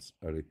illusions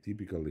are a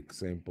typical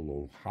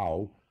example of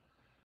how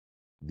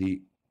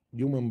the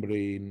human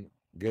brain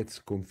gets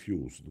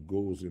confused,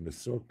 goes in a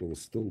sort of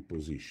still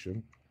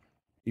position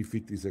if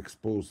it is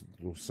exposed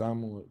to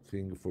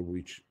something for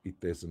which it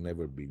has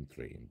never been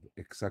trained.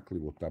 Exactly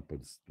what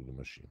happens to the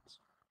machines.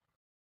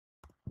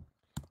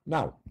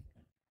 Now,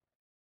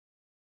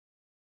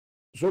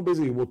 so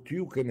basically what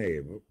you can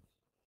have,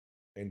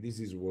 and this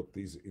is what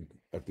is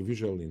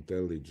artificial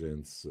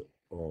intelligence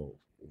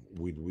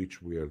with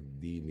which we are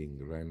dealing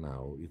right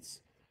now,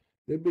 it's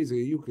that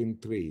basically you can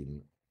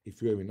train,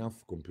 if you have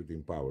enough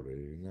computing power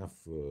and enough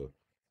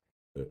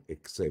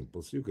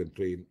examples, you can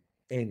train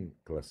n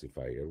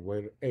classifier,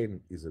 where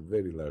n is a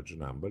very large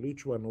number.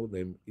 Each one of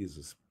them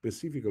is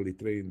specifically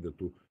trained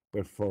to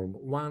perform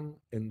one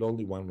and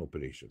only one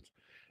operations.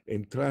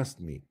 And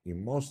trust me,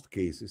 in most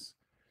cases,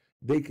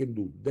 they can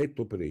do that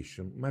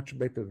operation much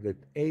better than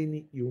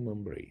any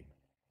human brain.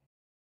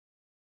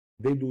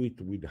 They do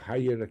it with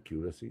higher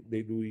accuracy,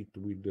 they do it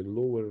with a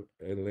lower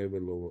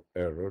level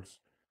of errors,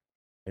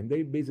 and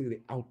they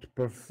basically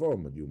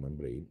outperform the human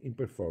brain in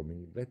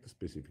performing that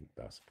specific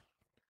task.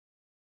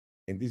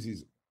 And this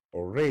is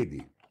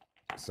already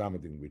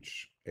something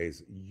which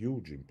has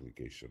huge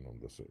implication on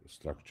the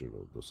structure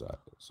of the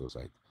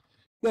society.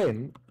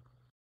 Then,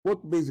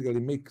 what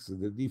basically makes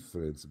the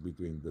difference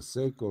between the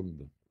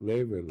second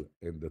level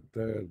and the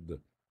third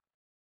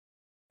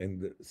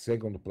and the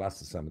second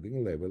plus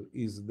something level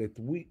is that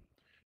we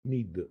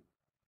need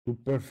to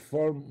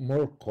perform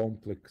more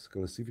complex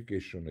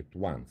classification at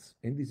once.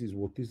 And this is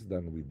what is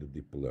done with the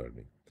deep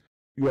learning.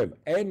 You have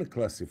n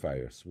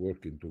classifiers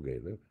working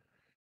together,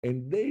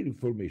 and their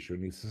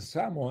information is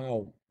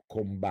somehow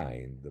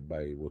combined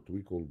by what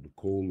we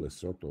call a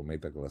sort of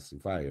meta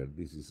classifier.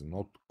 This is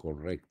not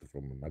correct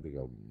from a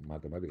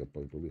mathematical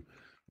point of view,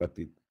 but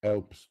it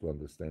helps to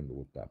understand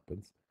what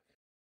happens,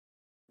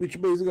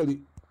 which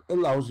basically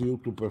allows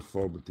you to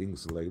perform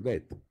things like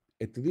that.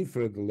 At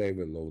different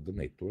level of the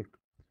network,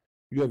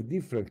 you have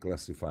different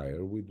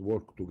classifiers which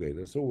work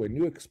together. So when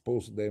you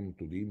expose them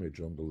to the image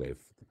on the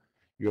left,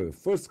 you have a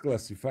first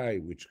classifier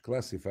which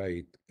classify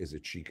it as a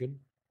chicken,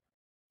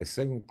 a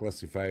second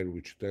classifier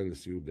which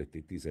tells you that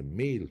it is a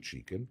male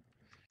chicken.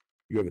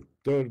 You have a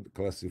third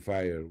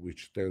classifier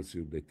which tells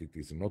you that it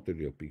is not a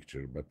real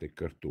picture but a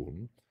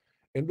cartoon,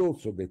 and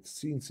also that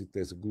since it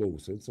has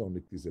gloves and so on,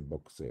 it is a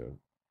boxer.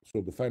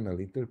 So the final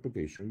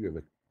interpretation, you have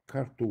a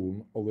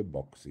cartoon of a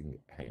boxing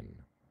hen.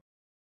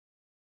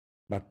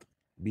 But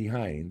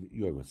behind,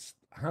 you have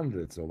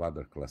hundreds of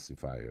other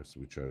classifiers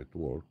which are at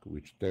work,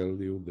 which tell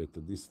you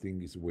that this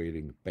thing is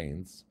wearing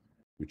pants,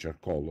 which are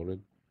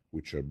colored,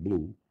 which are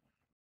blue,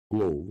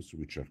 gloves,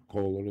 which are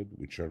colored,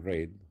 which are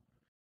red,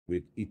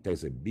 with it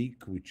has a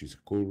beak, which is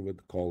curved,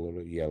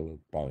 colored, yellow,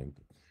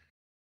 pointed.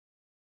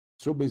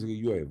 So basically,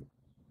 you have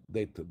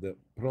that the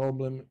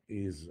problem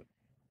is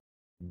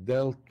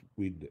dealt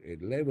with a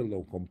level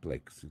of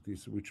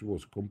complexities which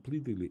was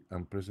completely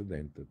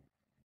unprecedented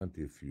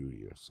until a few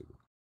years ago.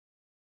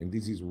 And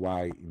this is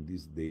why in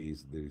these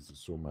days there is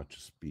so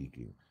much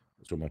speaking,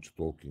 so much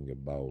talking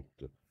about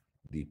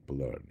deep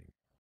learning.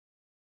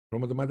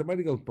 From the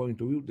mathematical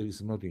point of view, there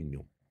is nothing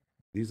new.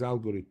 These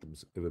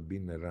algorithms have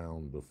been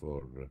around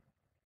for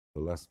the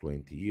last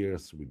 20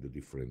 years with the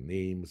different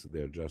names.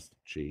 They are just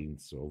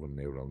chains of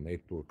neural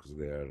networks.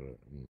 They are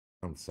an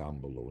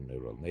ensemble of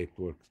neural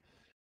networks.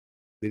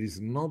 There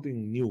is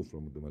nothing new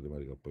from the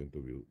mathematical point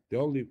of view. The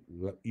only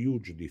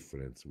huge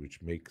difference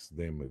which makes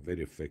them a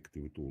very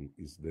effective tool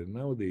is that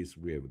nowadays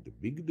we have the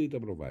big data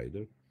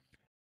provider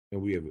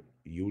and we have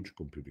huge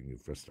computing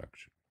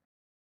infrastructure.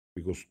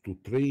 Because to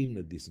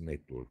train these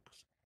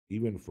networks,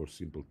 even for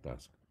simple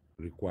tasks,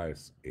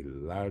 requires a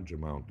large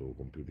amount of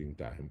computing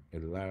time, a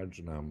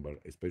large number,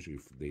 especially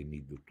if they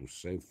need to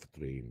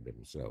self-train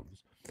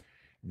themselves,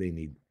 they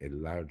need a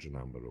large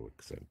number of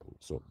examples.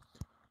 So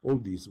all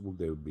this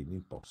would have been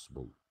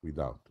impossible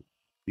without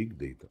big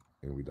data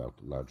and without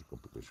large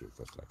computational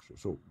infrastructure.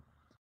 So,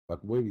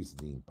 but where is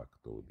the impact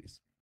of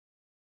this?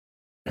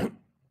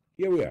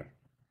 Here we are.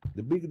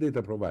 The big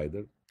data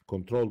provider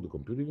control the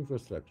computing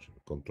infrastructure,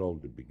 control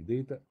the big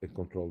data, and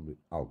control the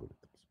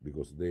algorithms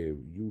because they have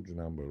a huge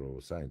number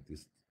of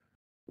scientists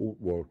who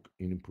work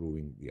in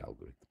improving the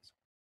algorithms.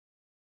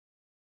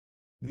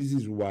 This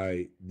is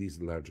why these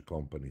large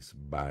companies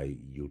buy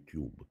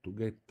YouTube to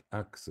get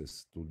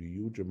access to the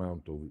huge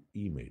amount of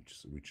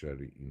images which are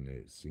in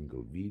a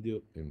single video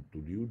and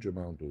to the huge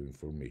amount of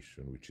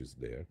information which is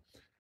there,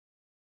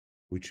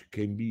 which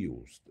can be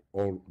used,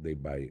 or they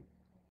buy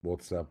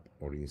WhatsApp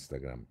or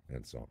Instagram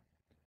and so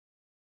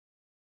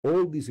on.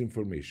 All this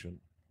information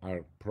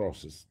are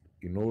processed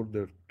in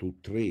order to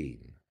train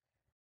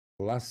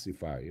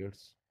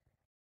classifiers,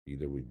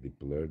 either with deep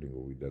learning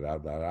or with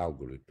other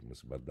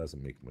algorithms, but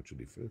doesn't make much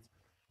difference,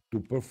 to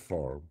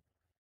perform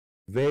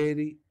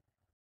very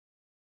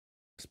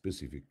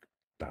specific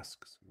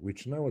tasks,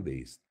 which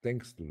nowadays,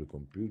 thanks to the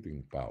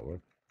computing power,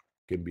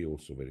 can be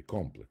also very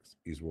complex.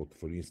 Is what,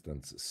 for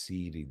instance,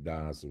 Siri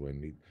does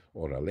when it,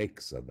 or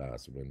Alexa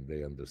does when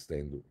they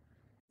understand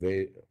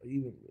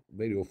even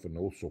very often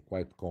also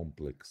quite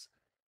complex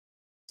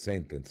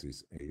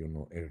sentences,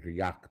 and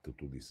react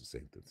to these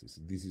sentences.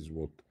 This is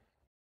what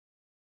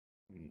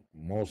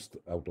most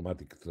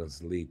automatic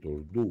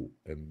translators do,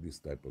 and this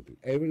type of thing.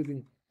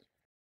 Everything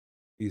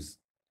is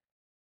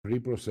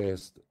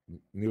preprocessed,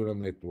 neural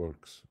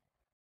networks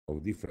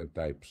of different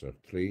types are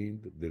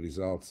trained, the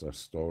results are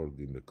stored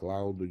in the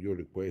cloud, your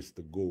request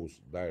goes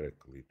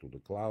directly to the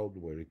cloud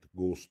where it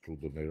goes through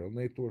the neural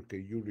network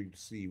and you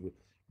receive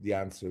the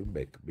answer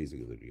back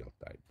basically real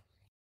time.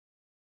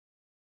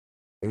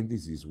 And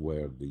this is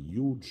where the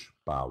huge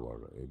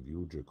power and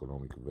huge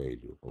economic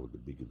value of the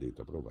big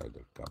data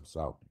provider comes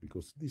out,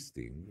 because this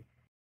thing,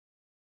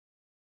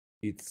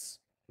 it's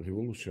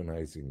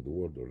revolutionizing the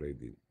world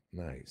already.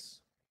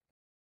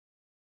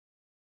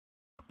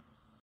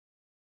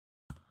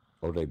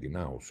 Already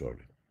now,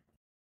 sorry.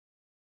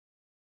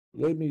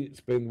 Let me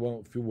spend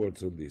a few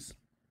words on this.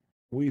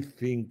 We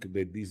think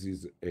that this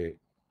is a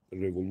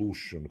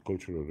revolution,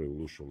 cultural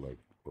revolution, like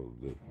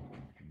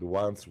the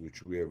ones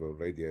which we have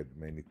already had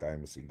many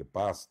times in the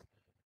past,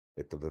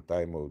 at the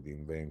time of the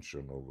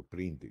invention of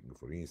printing,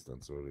 for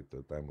instance, or at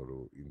the time of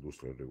the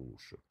Industrial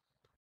Revolution.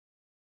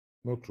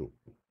 Not true.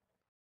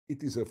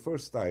 It is the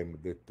first time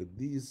that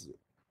this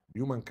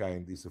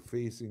humankind is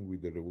facing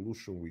with a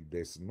revolution which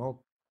has not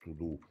to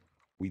do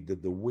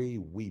with the way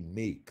we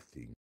make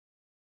things,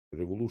 a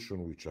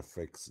revolution which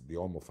affects the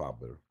Homo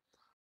faber.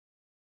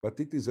 But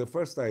it is the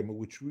first time in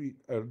which we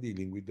are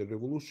dealing with the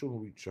revolution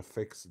which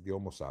affects the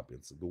Homo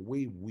sapiens, the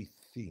way we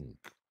think,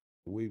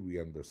 the way we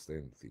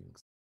understand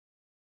things.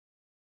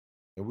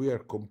 And we are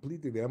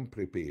completely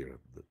unprepared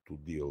to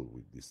deal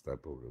with this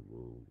type of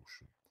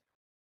revolution.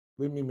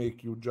 Let me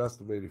make you just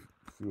very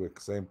few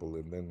examples,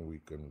 and then we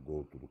can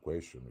go to the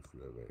question if you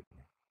have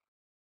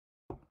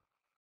any.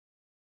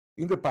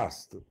 In the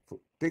past,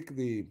 take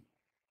the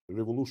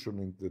revolution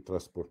in the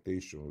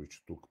transportation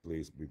which took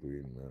place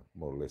between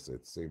more or less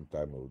at the same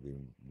time of the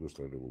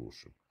Industrial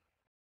Revolution.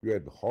 You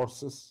had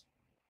horses,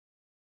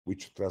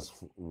 which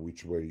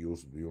were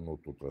used,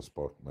 to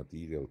transport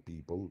material,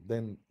 people.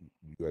 Then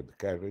you had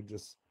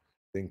carriages.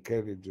 Then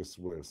carriages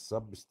were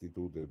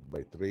substituted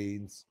by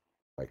trains,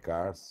 by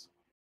cars.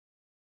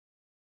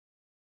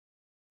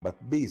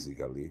 But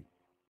basically,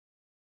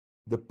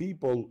 the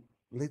people,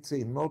 let's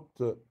say, not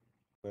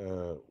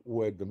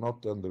who had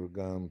not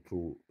undergone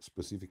through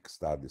specific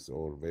studies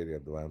or very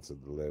advanced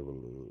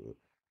level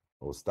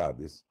of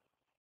studies,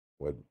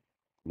 with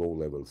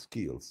low-level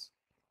skills,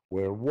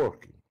 were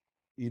working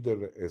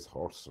either as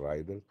horse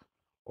riders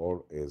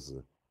or as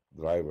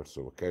drivers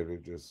of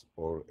carriages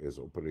or as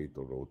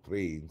operators of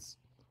trains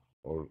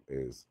or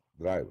as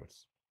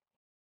drivers.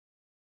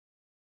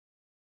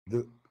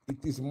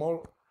 It is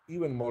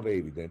even more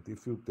evident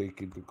if you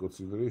take into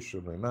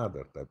consideration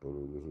another type of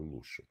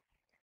revolution.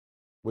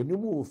 When you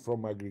move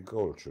from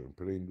agriculture,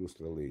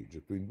 pre-industrial age,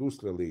 to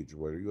industrial age,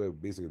 where you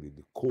have basically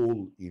the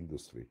coal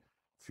industry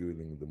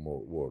fueling the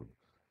world,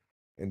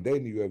 and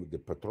then you have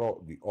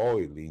the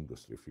oil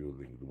industry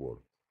fueling the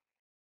world,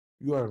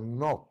 you are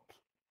not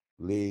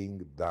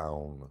laying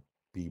down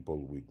people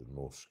with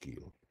no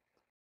skill.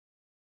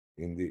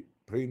 In the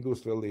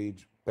pre-industrial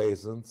age,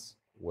 peasants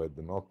who had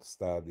not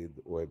studied,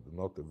 who had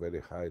not a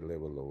very high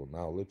level of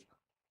knowledge,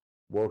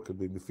 worked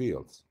in the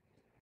fields.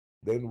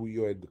 Then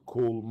you had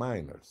coal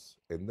miners,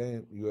 and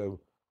then you have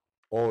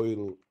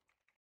oil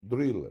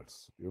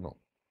drillers,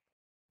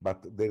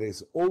 But there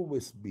has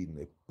always been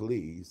a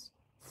place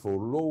for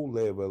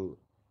low-level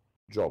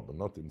job,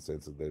 not in the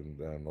sense that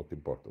they are not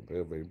important, they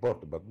are very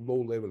important, but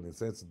low-level in the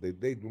sense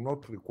that they do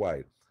not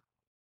require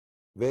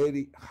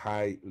very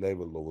high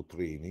level of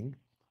training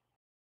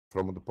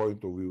from the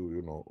point of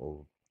view,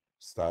 of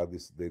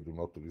studies. They do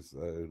not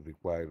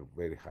require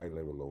very high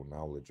level of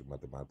knowledge,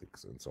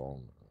 mathematics, and so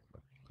on.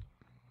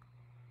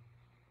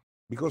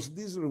 Because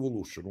this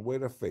revolution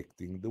were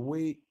affecting the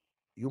way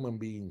human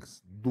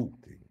beings do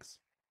things,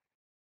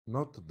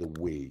 not the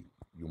way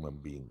human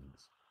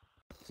beings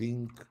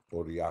think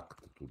or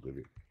react to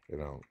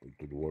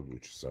the world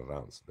which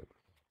surrounds them.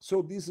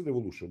 So this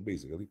revolution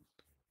basically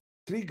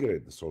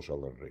triggered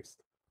social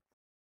unrest,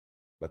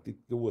 but it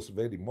was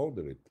very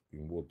moderate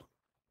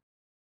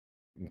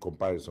in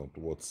comparison to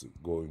what's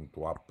going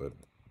to happen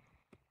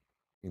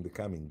in the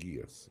coming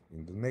years,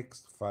 in the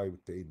next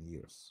 5-10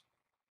 years.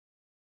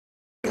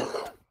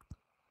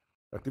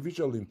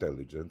 Artificial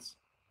intelligence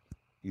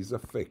is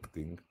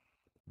affecting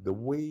the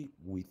way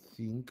we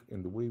think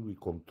and the way we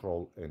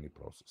control any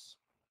process.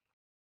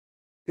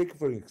 Take,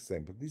 for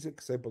example, this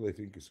example I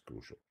think is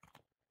crucial.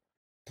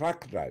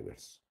 Truck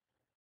drivers,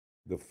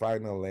 the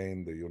final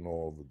end,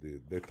 of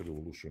that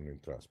revolution in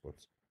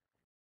transports.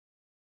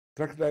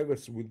 Truck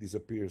drivers will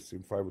disappear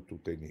in 5 to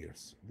 10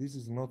 years. This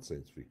is not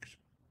science fiction.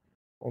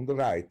 On the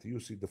right, you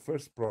see the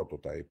first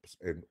prototypes,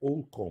 and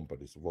all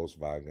companies,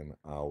 Volkswagen,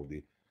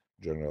 Audi,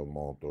 General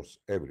Motors,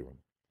 everyone,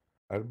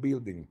 are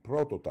building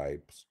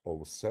prototypes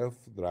of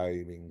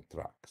self-driving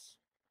trucks.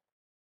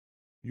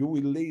 You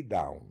will lay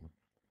down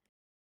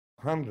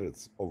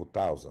hundreds of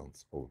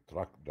thousands of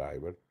truck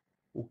drivers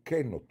who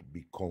cannot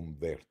be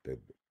converted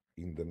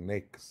in the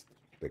next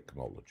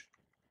technology,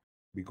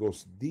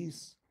 because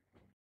these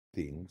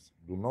things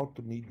do not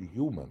need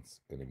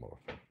humans anymore.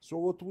 So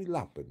what will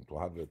happen to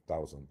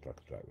 100,000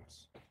 truck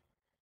drivers?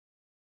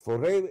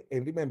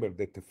 And remember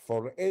that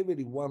for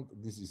every one,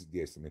 this is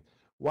the estimate,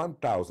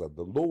 1,000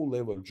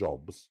 low-level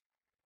jobs,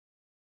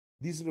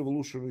 this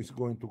revolution is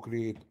going to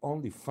create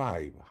only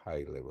 5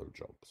 high-level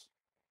jobs.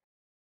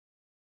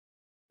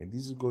 And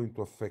this is going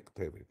to affect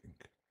everything.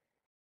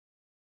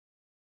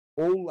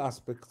 All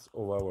aspects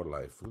of our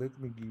life. Let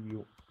me give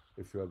you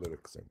a few other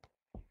examples.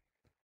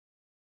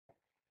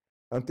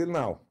 Until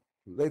now,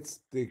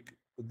 let's take,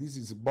 this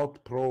is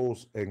both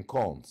pros and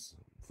cons.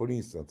 For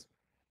instance,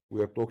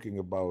 we are talking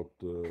about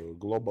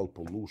global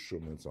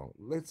pollution and so on.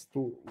 Let's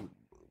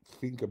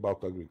think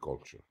about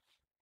agriculture.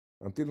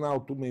 Until now,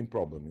 2 main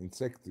problems,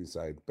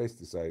 insecticide,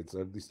 pesticides,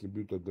 are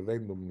distributed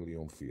randomly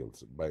on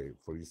fields by,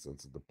 for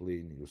instance, the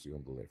plane you see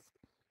on the left.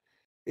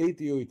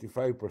 80 or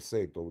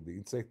 85% of the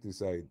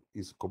insecticide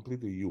is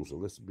completely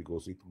useless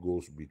because it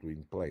goes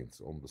between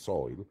plants on the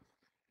soil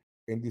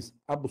and is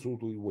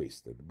absolutely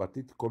wasted, but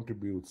it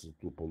contributes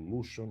to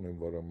pollution,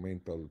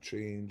 environmental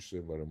change,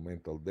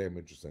 environmental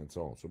damages, and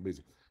so on. So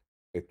basically,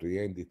 at the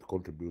end, it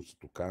contributes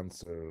to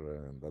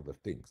cancer and other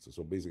things.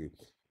 So basically,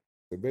 it's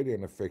a very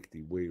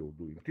ineffective way of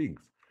doing things.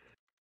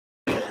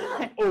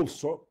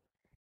 Also,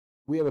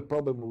 we have a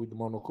problem with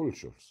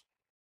monocultures.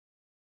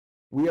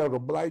 We are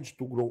obliged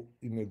to grow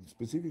in a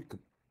specific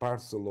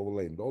parcel of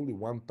land only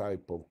one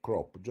type of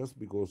crop, just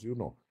because,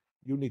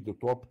 you need to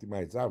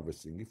optimize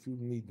harvesting. If you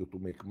need to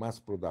make mass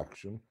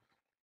production,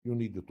 you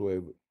need to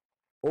have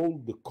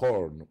all the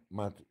corn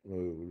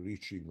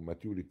reaching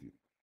maturity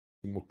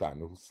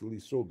simultaneously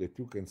so that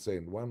you can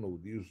send one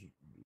of these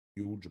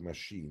huge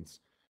machines,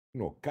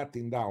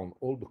 cutting down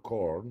all the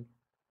corn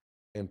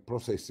and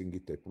processing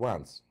it at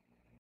once.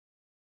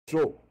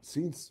 So,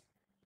 since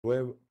to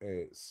have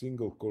a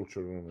single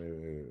culture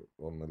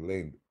on a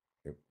land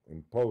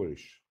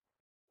impoverish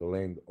the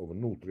land of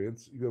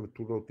nutrients, you have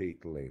to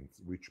rotate lands,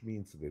 which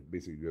means that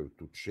basically you have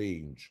to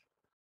change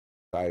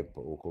type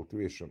of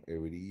cultivation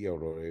every year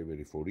or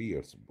every 4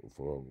 years.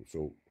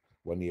 So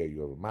 1 year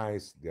you have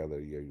maize, the other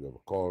year you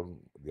have corn,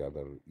 the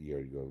other year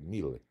you have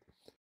millet.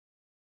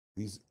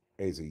 This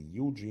has a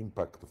huge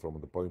impact from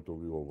the point of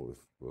view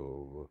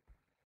of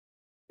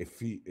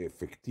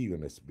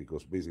effectiveness,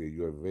 because basically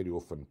you have very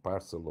often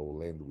parcel of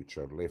land which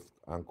are left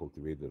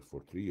uncultivated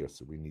for 3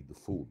 years. We need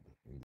food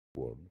in the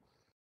world.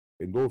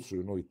 And also,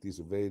 it is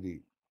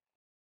very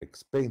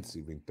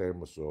expensive in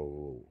terms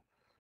of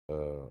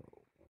uh,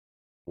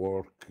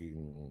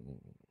 working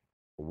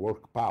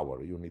work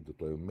power. You need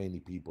to have many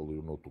people,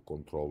 to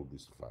control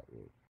this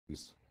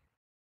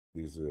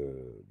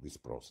this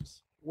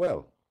process.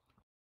 Well,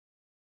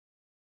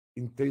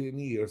 in 10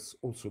 years,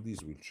 also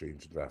this will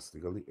change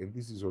drastically, and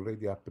this is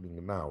already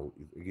happening now.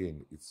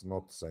 Again, it's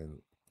not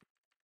some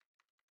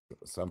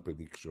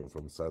prediction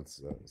from some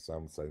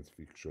science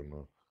fiction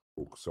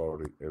book.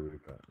 Sorry, every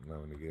time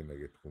now and again I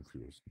get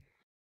confused.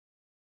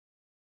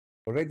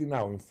 Already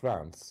now in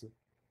France,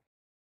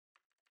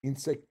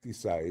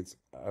 insecticides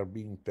are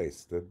being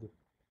tested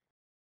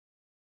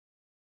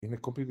in a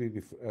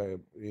completely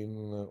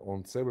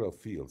on several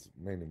fields.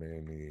 Many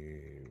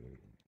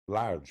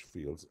large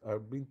fields are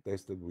being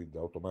tested with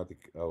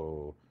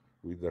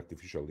with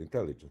artificial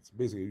intelligence.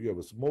 Basically, you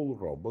have small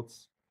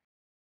robots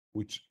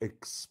which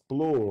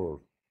explore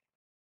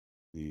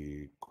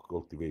the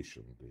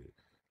cultivation,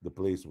 the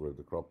place where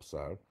the crops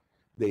are.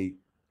 They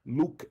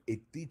look at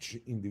each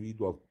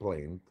individual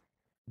plant.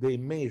 They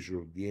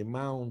measure the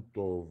amount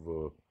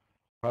of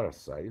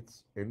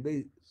parasites, and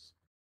they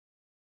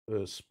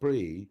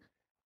spray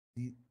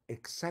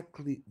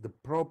exactly the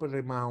proper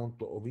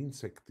amount of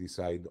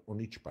insecticide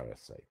on each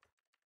parasite.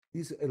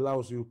 This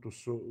allows you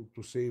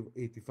to save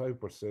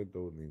 85%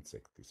 of the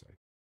insecticide.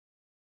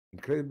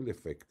 Incredibly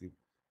effective,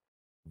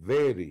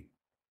 very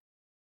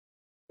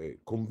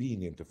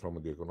convenient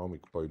from the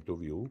economic point of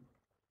view.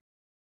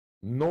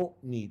 No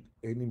need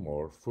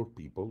anymore for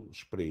people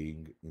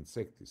spraying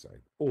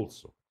insecticide.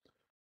 Also,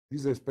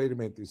 this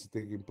experiment is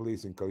taking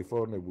place in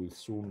California, will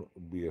soon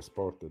be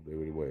exported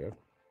everywhere.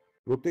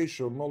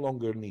 Rotation no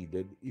longer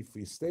needed if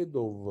instead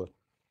of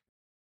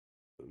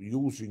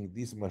using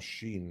this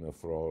machine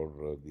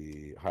for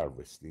the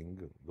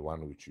harvesting, the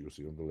one which you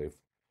see on the left,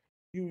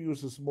 you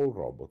use small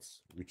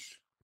robots which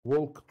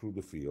walk through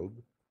the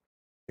field,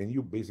 and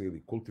you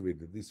basically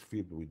cultivate this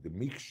field with the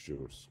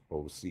mixtures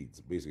of seeds.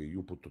 Basically,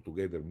 you put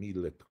together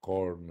millet,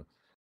 corn,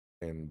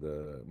 and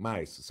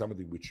maize,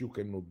 something which you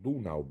cannot do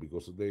now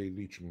because they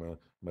reach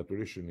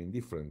maturation in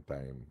different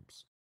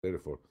times.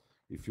 Therefore,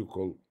 if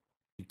you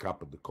pick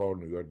up the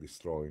corn, you are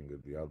destroying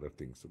the other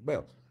things.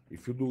 Well,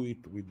 if you do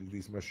it with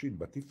this machine,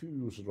 but if you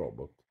use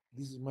robot,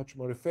 this is much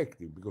more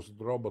effective because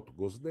the robot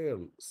goes there,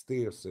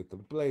 stares at the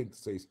plant,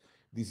 says,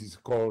 this is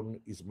corn,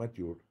 is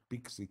mature,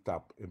 picks it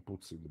up and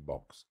puts it in the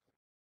box.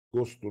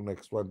 Goes to the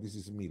next one, this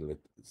is millet,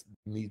 it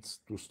needs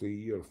to stay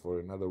here for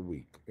another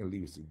week and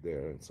leaves it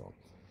there and so on.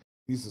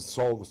 This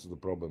solves the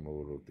problem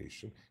of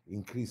rotation,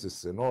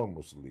 increases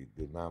enormously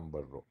the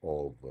number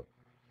of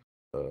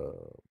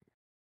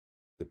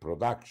the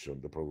production,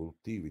 the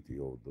productivity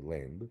of the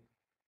land,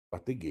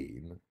 but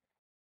again,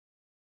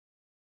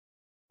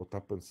 what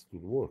happens to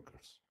the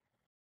workers?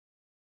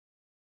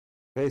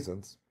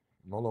 Peasants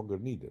no longer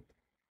needed.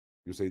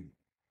 You say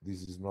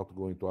this is not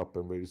going to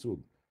happen very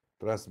soon.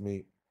 Trust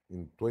me,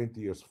 in 20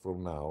 years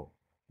from now,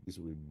 this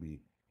will be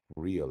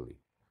really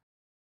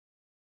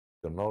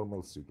the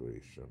normal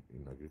situation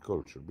in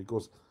agriculture,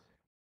 because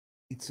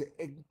it's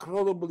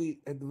incredibly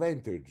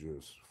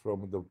advantageous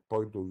from the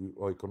point of view,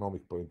 or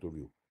economic point of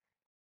view.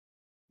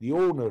 The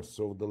owners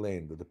of the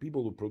land, the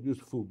people who produce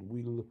food,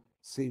 will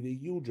save a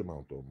huge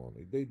amount of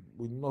money. They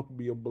will not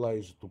be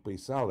obliged to pay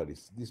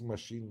salaries. This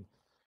machine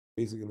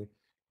basically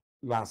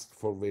lasts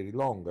for very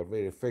long, are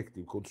very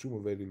effective,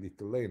 consume very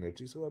little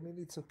energy. So, I mean,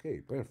 it's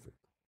okay, perfect.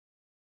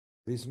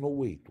 There's no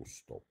way to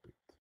stop it.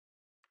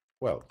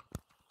 Well,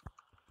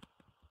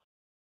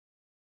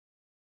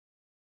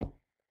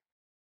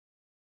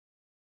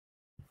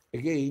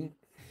 again,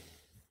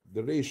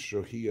 the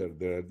ratio here,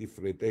 there are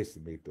different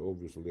estimates.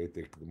 Obviously, I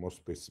take the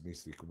most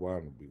pessimistic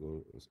one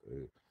because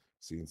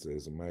since,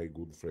 as my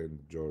good friend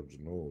George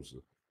knows,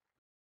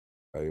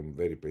 I am a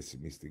very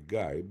pessimistic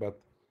guy.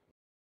 But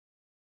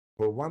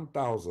for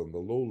 1,000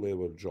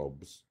 low-level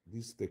jobs,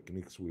 these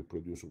techniques will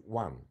produce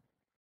one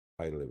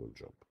high-level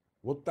job.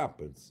 What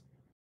happens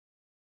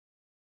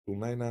to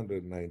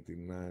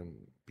 999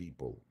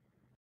 people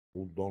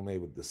who don't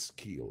have the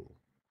skill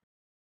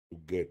to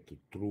get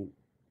through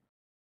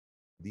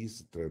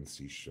this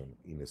transition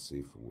in a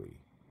safe way?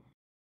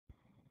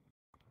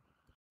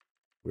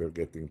 We are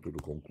getting to the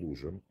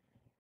conclusion.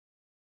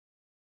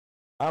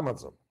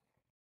 Amazon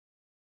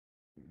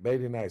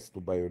Very nice to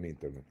buy on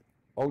internet.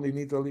 Only in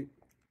Italy,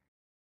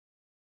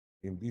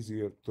 in this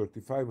year,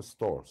 35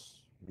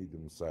 stores,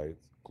 medium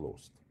size,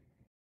 closed.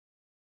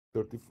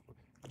 30,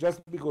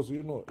 just because,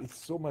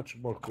 it's so much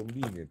more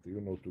convenient,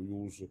 to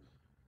use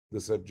the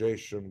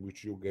suggestion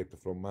which you get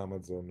from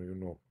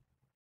Amazon,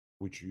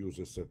 which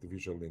uses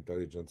artificial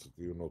intelligence,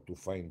 to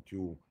fine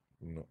tune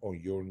on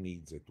your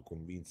needs and to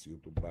convince you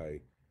to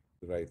buy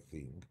the right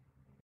thing.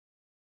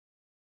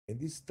 And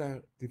these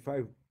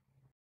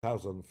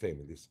 35,000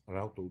 families are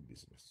out of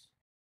business.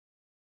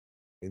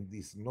 And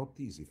it's not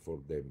easy for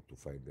them to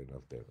find an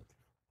alternative.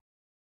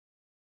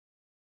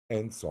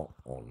 And so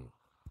on.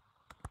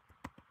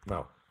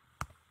 Now,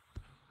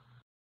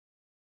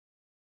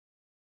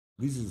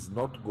 this is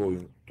not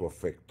going to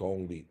affect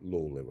only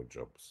low-level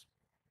jobs.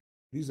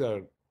 These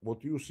are,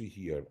 what you see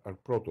here, are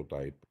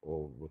prototype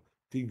of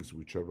things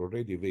which are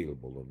already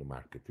available on the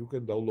market. You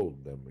can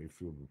download them. If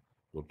you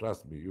don't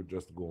trust me, you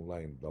just go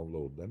online,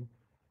 download them.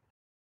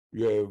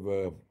 You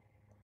have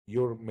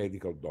your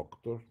medical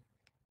doctor,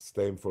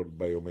 Stanford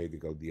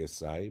Biomedical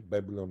DSI,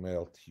 Babylon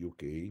Health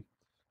UK,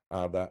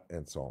 ADA,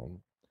 and so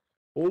on.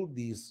 All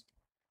these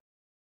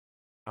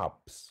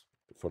apps,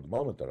 for the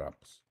moment, are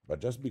apps, but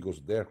just because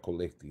they're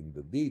collecting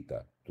the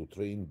data to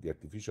train the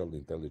artificial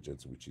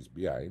intelligence which is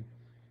behind,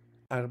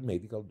 are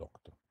medical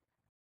doctor.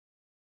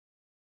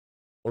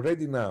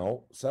 Already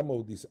now, some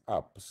of these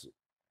apps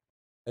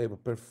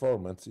have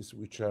performances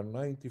which are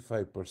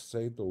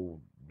 95% of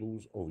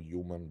those of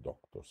human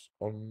doctors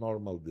on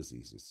normal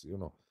diseases.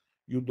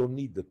 You don't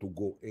need to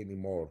go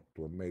anymore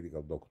to a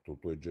medical doctor,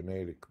 to a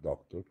generic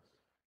doctor,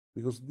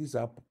 because this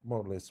app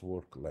more or less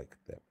work like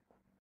that.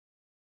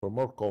 For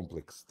more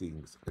complex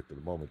things, at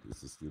the moment,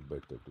 it's still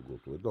better to go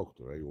to a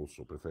doctor. I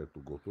also prefer to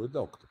go to a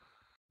doctor.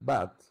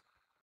 But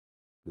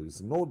there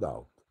is no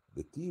doubt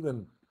that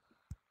even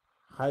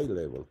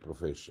high-level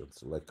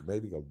professions like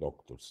medical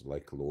doctors,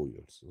 like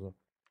lawyers,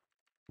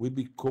 will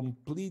be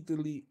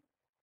completely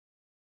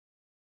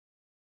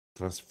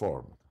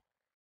transformed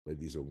by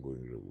this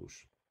ongoing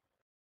revolution.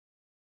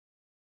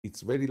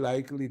 It's very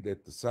likely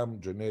that some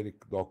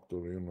generic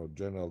doctor,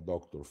 general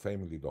doctor,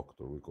 family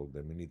doctor, we call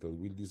them in Italy,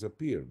 will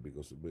disappear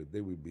because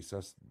they will be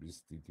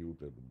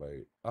substituted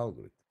by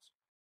algorithms.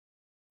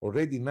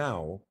 Already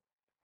now,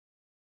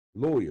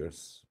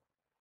 lawyers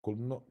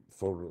could not,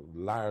 for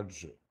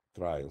large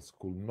trials,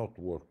 could not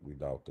work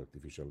without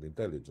artificial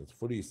intelligence.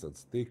 For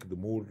instance, take the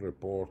Moore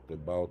report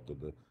about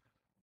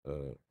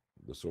the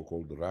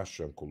so-called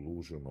Russian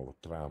collusion of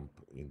Trump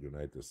in the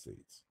United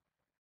States.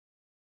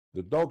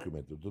 The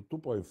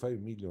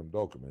 2.5 million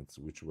documents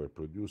which were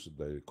produced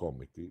by the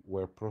committee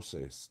were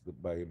processed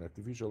by an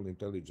artificial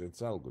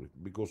intelligence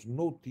algorithm because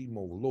no team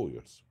of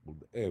lawyers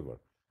would ever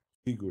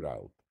figure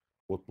out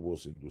what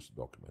was in those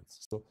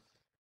documents. So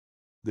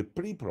the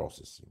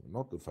pre-processing,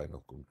 not the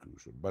final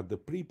conclusion, but the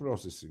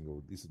pre-processing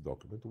of this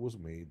document was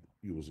made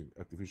using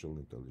artificial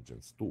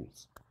intelligence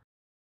tools.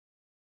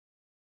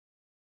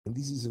 And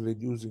this is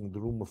reducing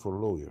the room for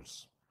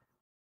lawyers.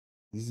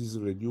 This is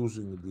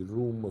reducing the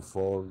room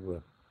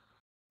for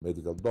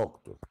medical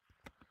doctor.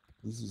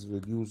 This is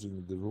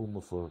reducing the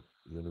room for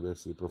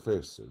university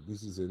professor.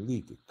 This is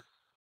elitic,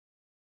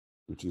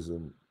 which is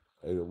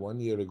 1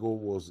 year ago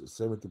was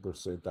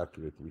 70%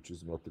 accurate, which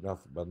is not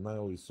enough, but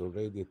now it's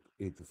already at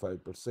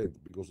 85%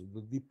 because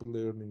the deep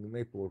learning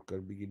network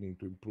are beginning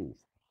to improve.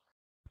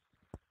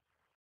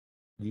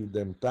 Give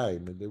them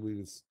time and they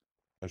will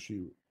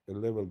achieve a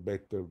level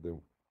better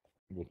than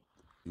what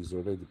is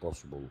already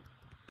possible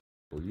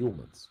for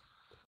humans.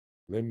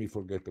 Let me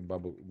forget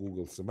about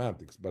Google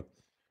semantics, but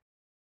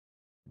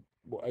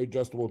I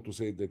just want to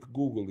say that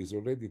Google is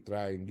already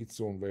trying its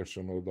own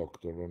version of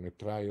Doctor on a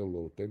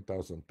trial of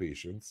 10,000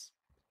 patients.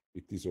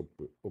 It is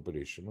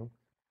operational.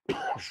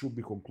 Should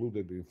be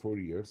concluded in 4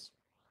 years.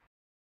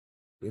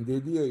 And the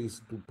idea is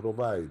to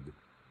provide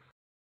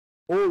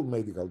all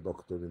medical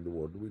doctors in the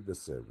world with the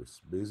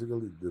service.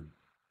 Basically,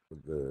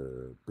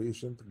 the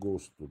patient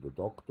goes to the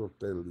doctor,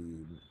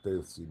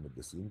 tells him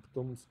the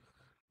symptoms.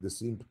 The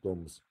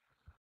symptoms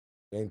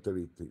enter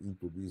it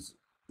into this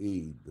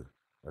aid,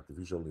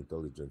 artificial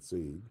intelligence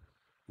aid,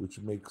 which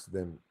makes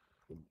them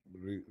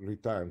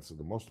returns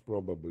the most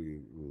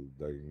probably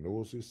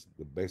diagnosis,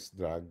 the best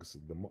drugs,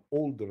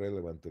 all the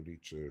relevant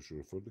research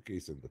for the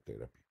case and the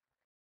therapy.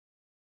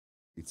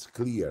 It's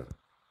clear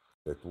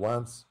that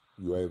once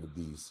you have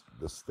this,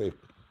 the step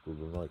to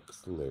the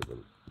next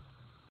level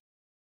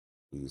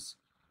is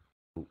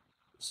to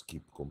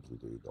skip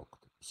completely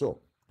doctor.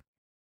 So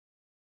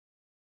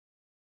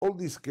all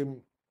this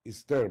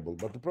is terrible,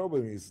 but the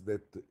problem is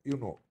that,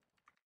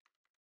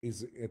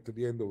 is at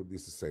the end of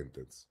this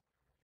sentence.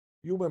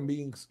 Human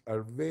beings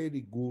are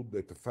very good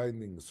at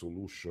finding a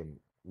solution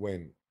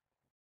when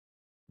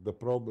the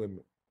problem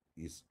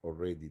is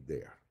already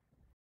there.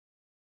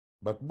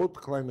 But both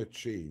climate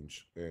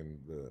change and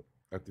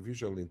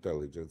artificial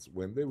intelligence,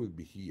 when they will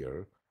be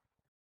here,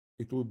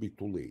 it will be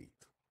too late.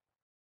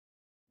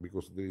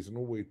 Because there is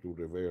no way to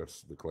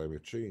reverse the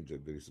climate change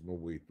and there is no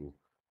way to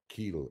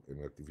kill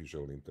an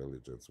artificial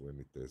intelligence when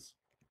it has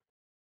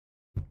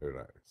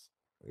arrived.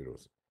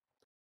 erosion.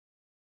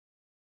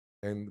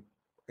 And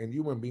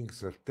human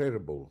beings are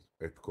terrible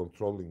at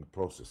controlling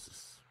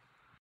processes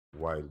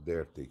while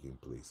they're taking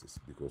places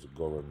because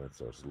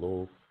governments are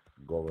slow,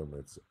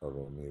 governments are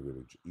on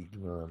average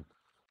ignorant,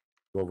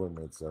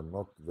 governments are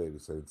not very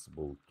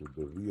sensible to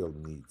the real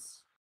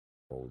needs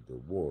of the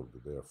world.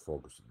 They are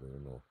focused,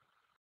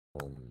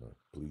 on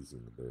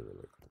pleasing their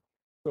electorate.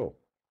 So,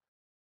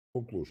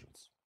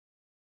 conclusions.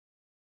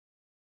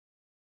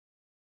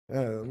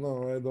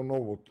 No, I don't know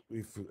what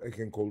if I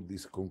can call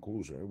this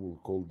conclusion. I will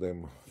call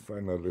them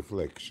final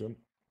reflection.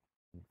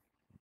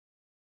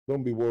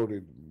 Don't be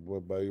worried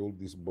by all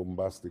this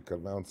bombastic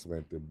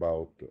announcement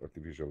about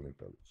artificial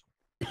intelligence.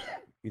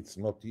 It's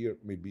not here.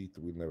 Maybe it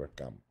will never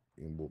come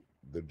in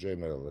the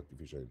general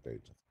artificial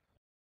intelligence.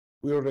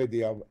 We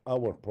already have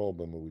our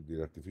problem with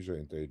the artificial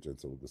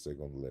intelligence of the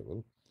second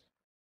level,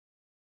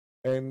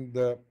 and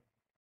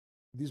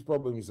this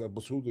problem is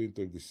absolutely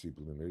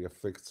interdisciplinary,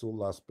 affects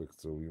all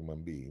aspects of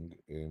human being,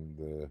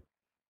 and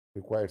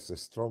requires a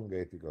strong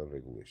ethical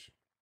regulation,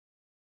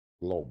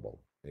 global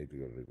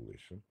ethical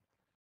regulation,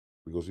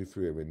 because if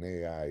you have an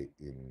AI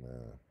in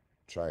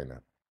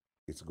China,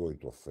 it's going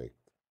to affect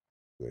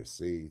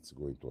USA, it's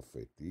going to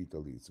affect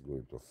Italy, it's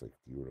going to affect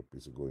Europe,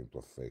 it's going to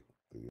affect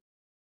the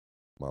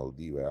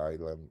Maldives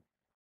Island.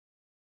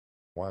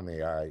 One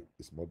AI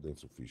is more than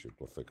sufficient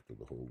to affect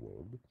the whole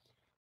world.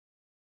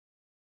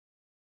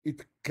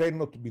 It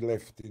cannot be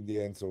left in the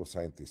hands of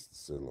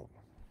scientists alone.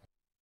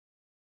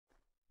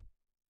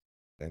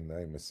 And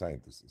I'm a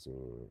scientist, so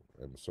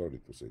I'm sorry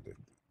to say that.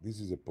 This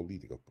is a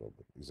political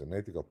problem, it's an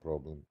ethical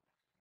problem,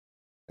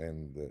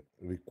 and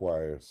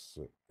requires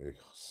a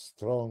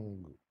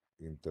strong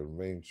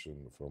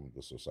intervention from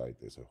the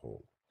society as a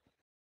whole.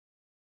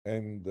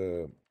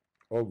 And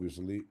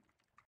obviously,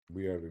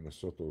 we are in a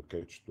sort of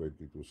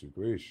catch-22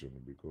 situation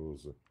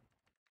because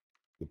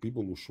the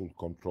people who should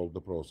control the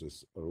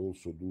process are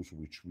also those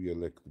which we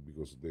elect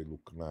because they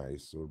look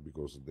nice or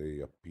because they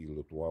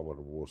appeal to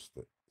our worst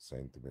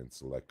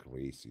sentiments like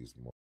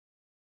racism, or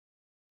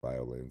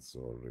violence,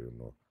 or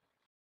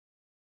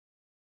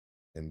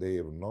and they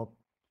have not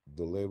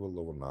the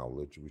level of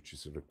knowledge which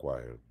is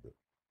required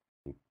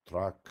to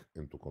track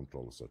and to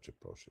control such a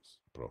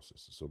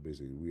process. So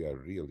basically, we are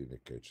really in a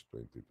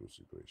catch-22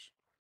 situation.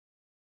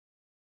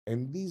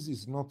 And this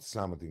is not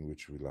something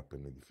which will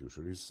happen in the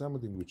future. It's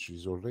something which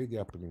is already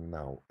happening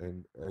now.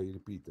 And I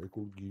repeat, I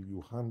could give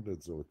you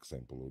hundreds of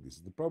examples of this.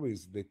 The problem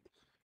is that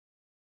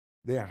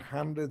there are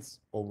hundreds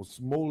of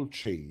small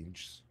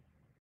changes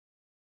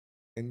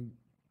and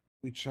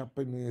which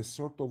happen in a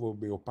sort of a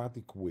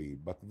homeopathic way,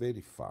 but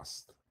very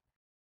fast.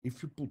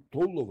 If you put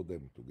all of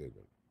them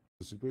together,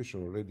 the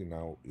situation already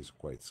now is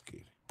quite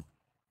scary.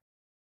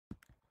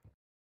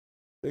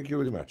 Thank you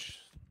very much.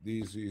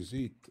 This is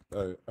it.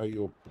 I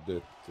hope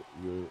that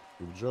you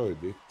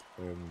enjoyed it,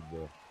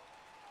 and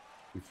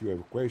if you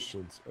have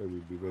questions, I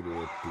will be very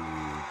happy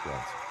to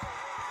answer.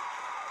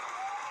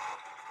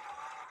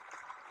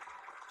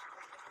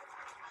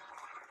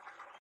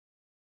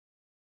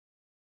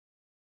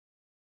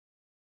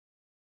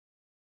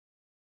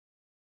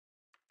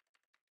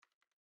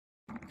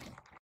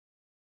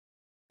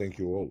 Thank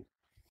you all.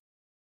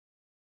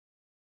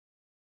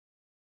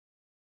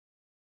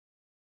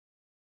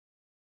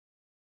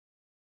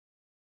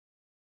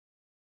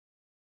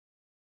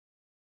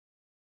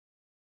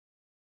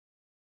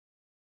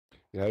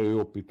 Yeah, I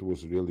hope it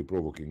was really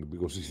provoking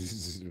because this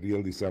is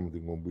really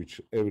something on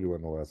which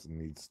everyone of us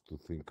needs to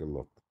think a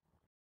lot.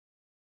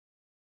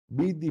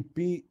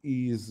 BDP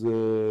is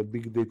a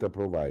big data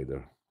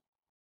provider.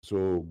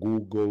 So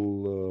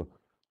Google,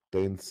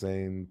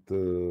 Tencent,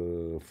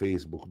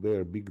 Facebook, they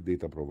are big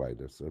data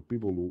providers.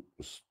 People who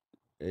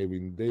have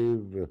in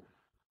their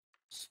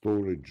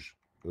storage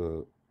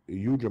a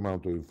huge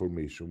amount of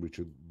information which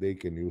they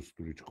can use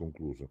to reach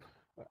conclusion.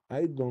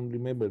 I don't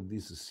remember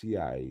this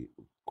CI,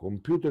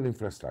 computer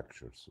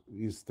infrastructures.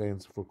 It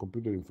stands for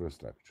computer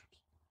infrastructures.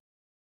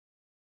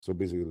 So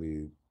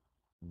basically,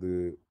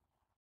 the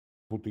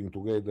putting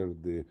together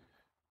the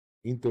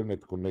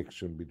internet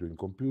connection between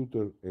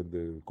computer and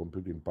the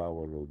computing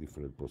power of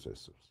different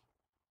processors.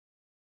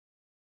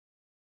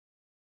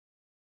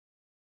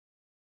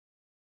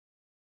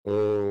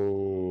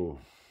 Oh,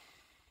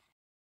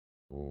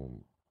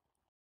 um,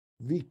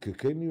 Vic,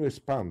 can you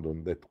expand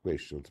on that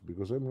question?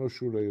 Because I'm not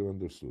sure I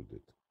understood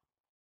it.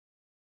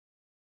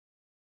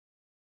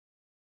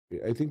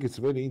 I think it's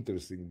very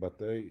interesting, but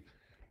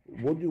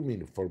what do you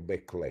mean for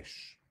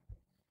backlash?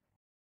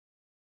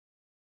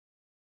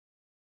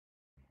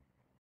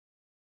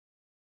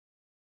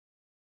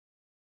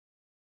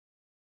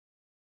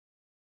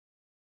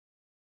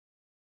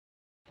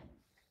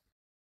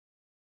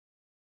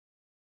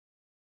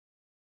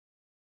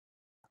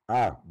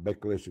 Ah,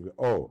 backlash.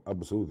 Oh,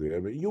 absolutely. I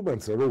mean,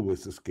 humans are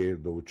always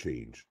scared of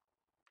change.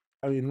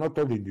 I mean, not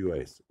only in the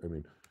US. I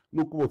mean,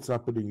 look what's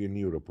happening in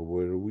Europe,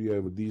 where we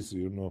have these,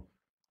 uh,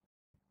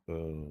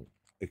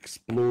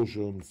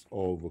 explosions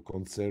of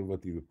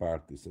conservative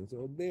parties. And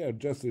so they are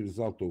just a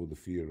result of the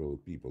fear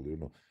of people,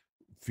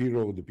 fear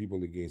of the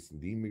people against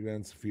the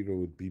immigrants, fear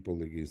of the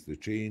people against the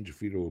change,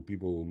 fear of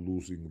people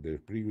losing their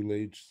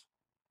privileges.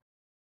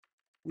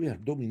 We are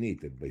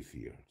dominated by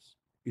fears.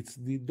 It's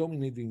the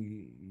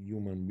dominating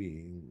human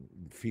being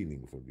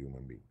feeling for the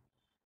human being.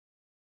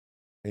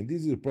 And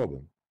this is the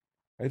problem.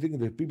 I think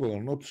that people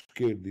are not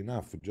scared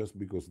enough just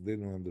because they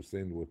don't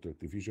understand what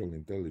artificial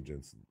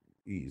intelligence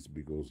is,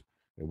 because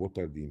what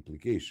are the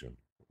implications.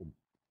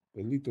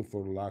 A little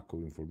for lack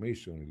of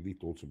information, a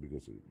little also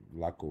because of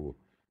lack of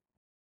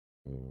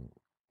uh,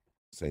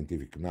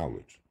 scientific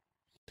knowledge.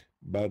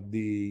 But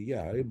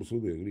I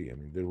absolutely agree. I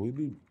mean, there will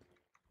be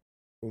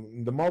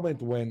the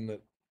moment when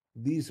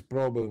this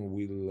problem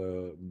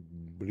will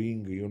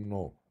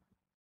bring,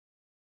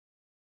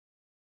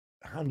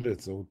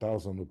 hundreds of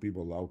thousands of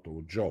people out of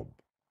a job,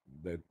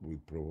 that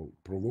will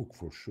provoke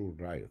for sure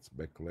riots,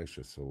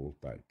 backlashes of all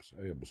types.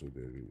 I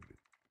absolutely agree with it.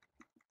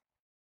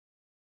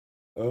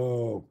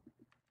 Oh,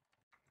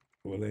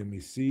 well, let me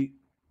see.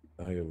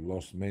 I have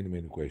lost many,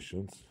 many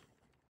questions.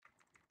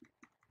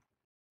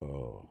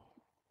 Oh,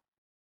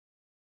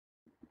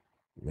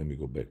 let me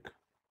go back.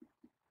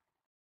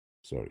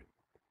 Sorry.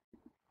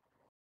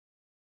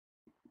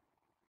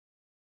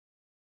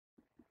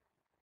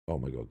 Oh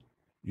my God.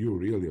 You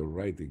really are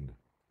writing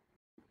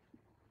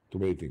too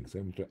many things.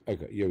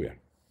 Okay, here we are.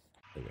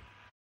 Okay.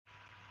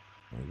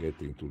 I'm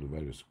getting to the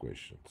various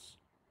questions.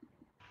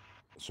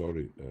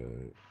 Sorry,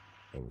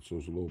 I'm so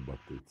slow, but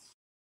it's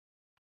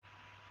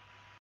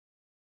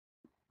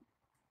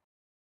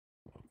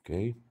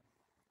okay.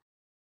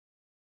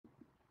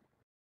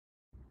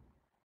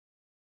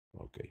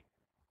 Okay.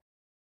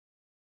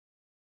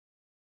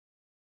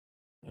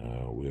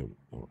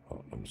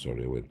 I'm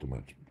sorry, I went too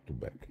much too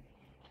back.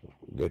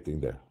 Getting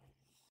there.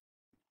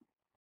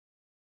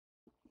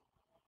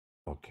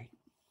 Okay.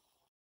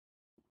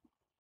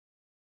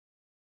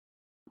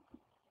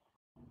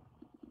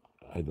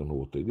 I don't know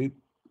what I did.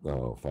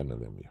 Oh,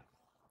 finally I'm here.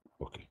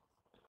 Okay.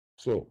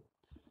 So,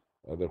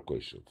 other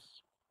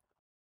questions.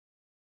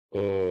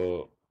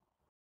 Uh,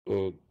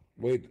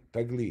 wait,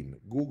 Taglin,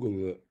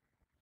 Google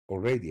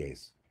already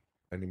has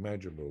an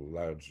imaginable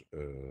large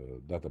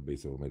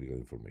database of medical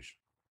information.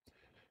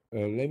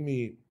 Let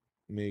me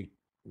make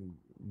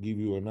give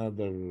you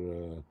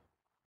another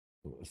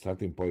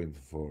starting point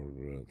for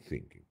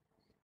thinking.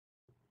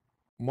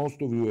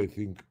 Most of you, I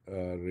think,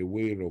 are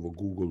aware of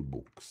Google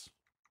Books.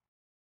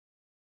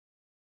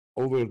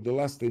 Over the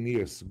last 10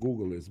 years,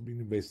 Google has been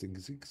investing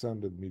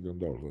 $600 million,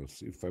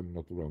 if I'm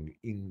not wrong,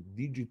 in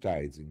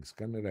digitizing,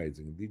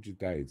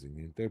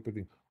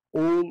 interpreting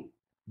all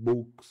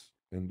books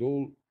and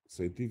all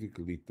scientific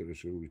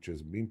literature which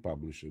has been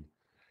published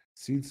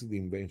since the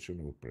invention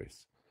of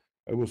press.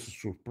 I was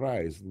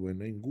surprised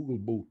when in Google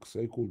Books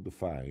I could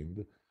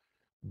find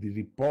the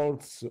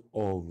reports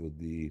of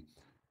the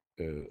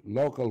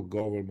local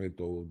government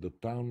of the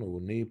town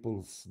of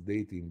Naples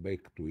dating back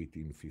to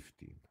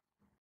 1815.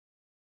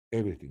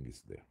 Everything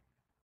is there.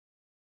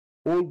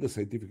 All the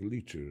scientific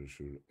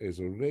literature has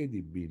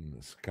already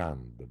been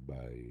scanned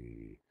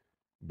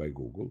by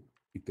Google.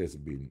 It has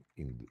been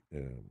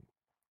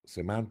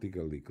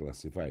semantically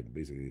classified.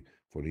 Basically,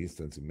 for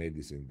instance, in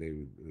medicine,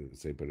 they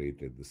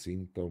separated the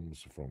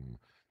symptoms from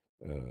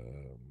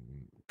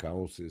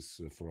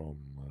causes, from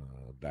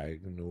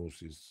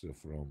diagnosis,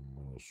 from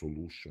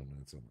solution,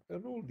 and so on.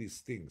 And all these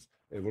things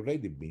have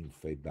already been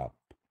fed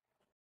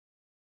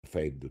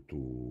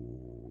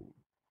to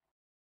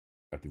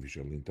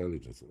artificial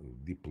intelligence,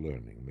 deep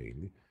learning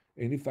mainly.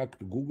 And in fact,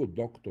 Google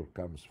Doctor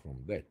comes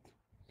from that.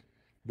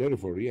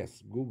 Therefore,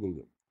 yes,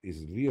 Google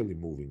is really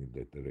moving in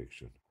that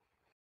direction.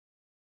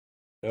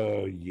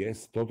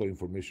 Yes, total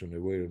information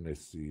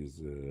awareness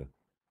is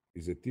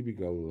a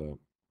typical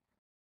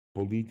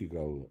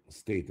political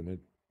statement,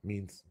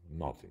 means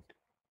nothing.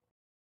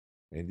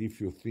 And if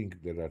you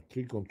think there are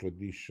three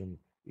contradictions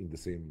in the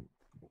same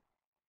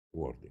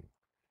wording,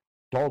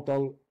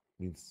 total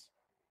means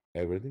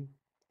everything.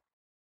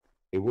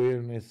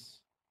 Awareness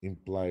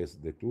implies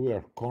that we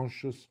are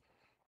conscious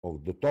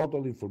of the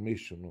total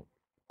information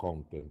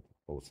content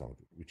of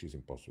something, which is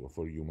impossible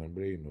for a human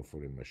brain or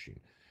for a machine.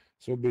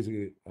 So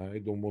basically, I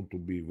don't want to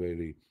be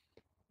very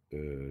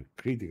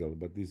critical,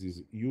 but this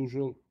is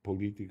usual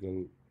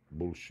political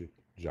bullshit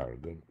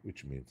jargon,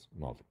 which means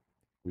nothing.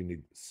 We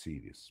need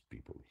serious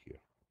people here.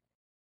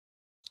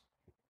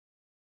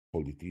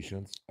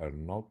 Politicians are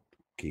not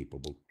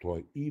capable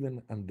to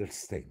even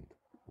understand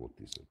what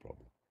is the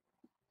problem.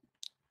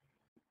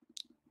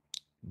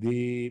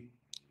 The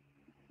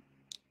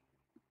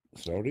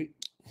sorry,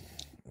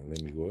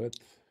 let me go ahead.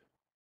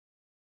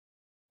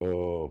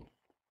 Oh,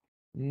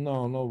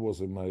 no, it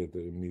was a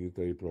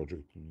military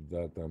project to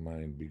data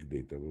mine big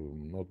data,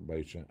 not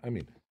by chance. I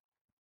mean,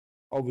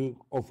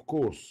 of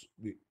course,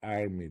 the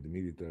army, the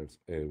militaries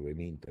have an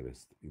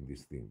interest in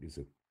this thing. It's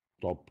a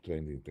top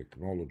trending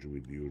technology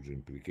with huge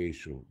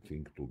implication,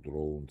 think to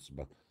drones.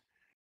 But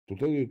to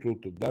tell you the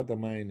truth, data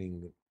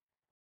mining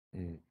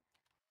mm,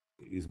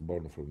 is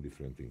born from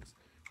different things.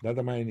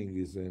 Data mining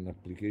is an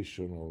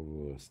application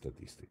of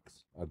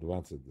statistics,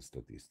 advanced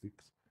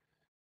statistics,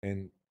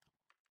 and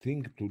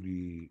think to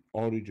the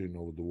origin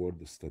of the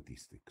word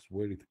statistics,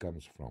 where it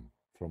comes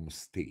from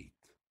state.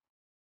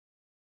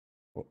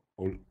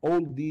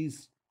 All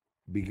these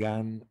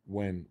began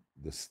when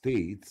the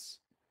states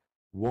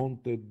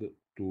wanted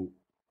to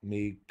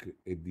make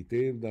a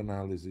detailed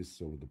analysis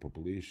of the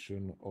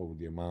population, of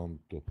the amount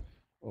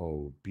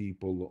of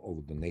people,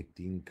 of the net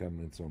income,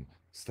 and so on.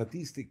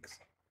 Statistics,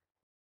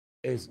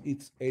 as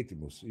its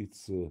etymos,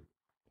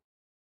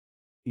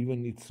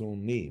 even its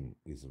own name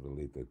is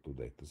related to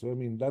that. So, I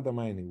mean, data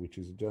mining, which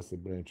is just a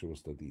branch of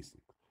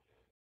statistics,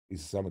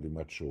 is something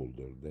much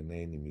older than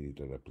any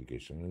military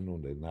application. I know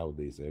that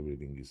nowadays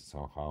everything is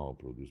somehow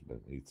produced,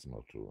 but it's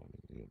not true.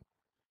 I mean,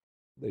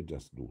 they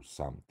just do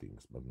some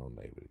things, but not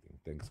everything.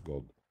 Thanks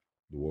God,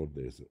 the world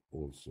has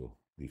also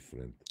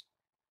different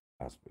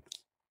aspects.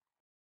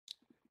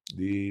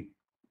 The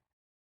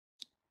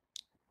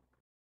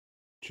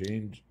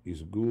change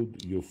is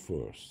good, you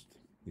first.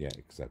 Yeah,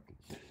 exactly.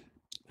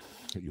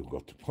 You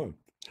got the point.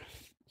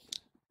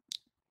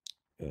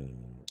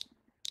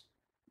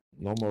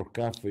 No more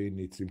caffeine,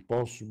 it's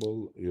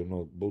impossible. You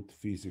know, both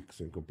physics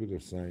and computer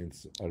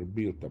science are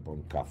built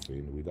upon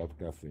caffeine. Without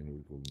caffeine,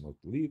 we could not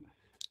live.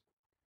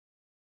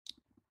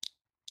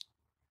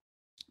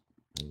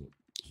 And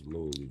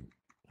slowly.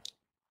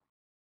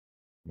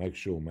 Make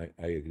sure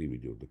I agree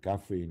with you. The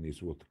caffeine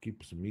is what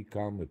keeps me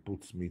calm and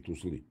puts me to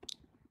sleep.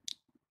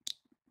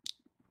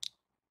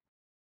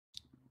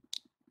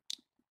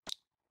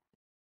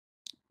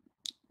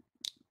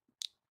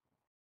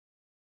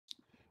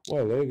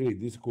 Well, I agree.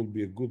 This could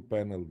be a good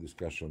panel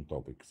discussion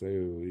topic. So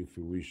if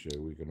you wish,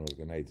 we can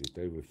organize it.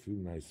 I have a few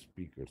nice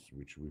speakers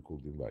which we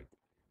could invite.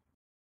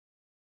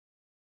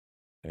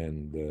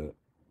 And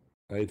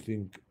I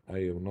think I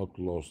have not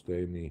lost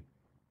any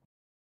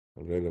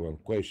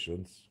relevant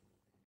questions.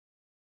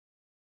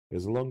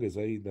 As long as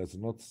I does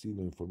not see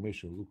the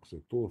information looks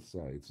at all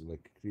sides,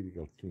 like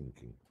critical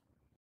thinking.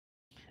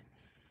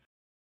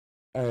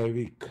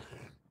 Vic,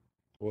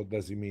 what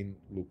does it mean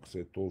looks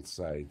at all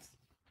sides?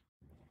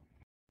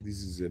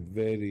 This is a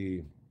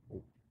very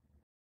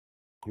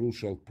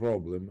crucial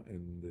problem,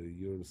 and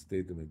your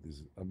statement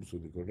is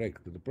absolutely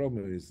correct. The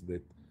problem is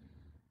that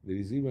there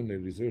is even a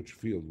research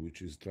field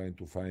which is trying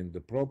to find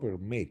the proper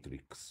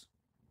metrics,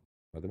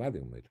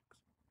 mathematical metrics,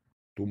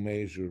 to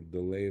measure the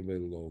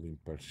level of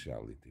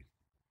impartiality.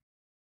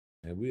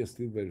 And we are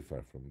still very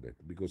far from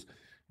that because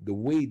the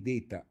way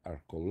data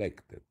are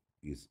collected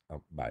is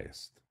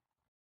biased.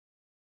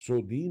 So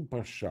the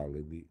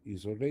impartiality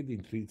is already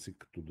intrinsic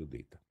to the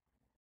data.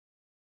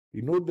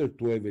 In order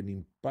to have an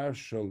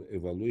impartial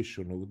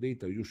evaluation of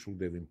data, you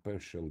should have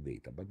impartial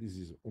data, but this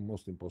is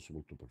almost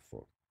impossible to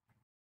perform.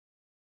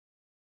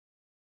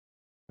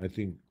 I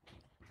think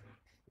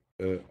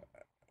uh,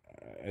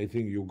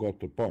 you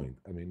got the point.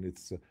 I mean,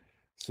 it's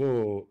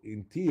so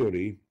in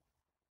theory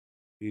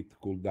it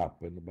could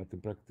happen, but in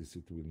practice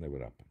it will never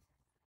happen.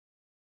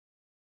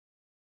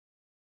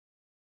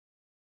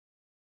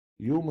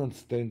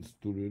 Humans tend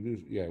to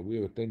reduce. Yeah, we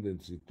have a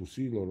tendency to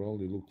seal or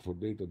only look for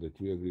data that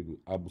we agree with.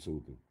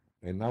 Absolutely.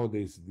 And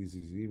nowadays this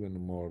is even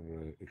more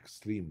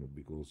extreme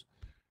because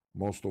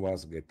most of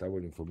us get our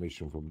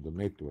information from the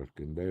network,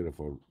 and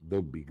therefore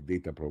the big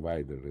data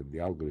provider and the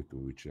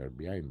algorithm which are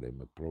behind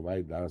them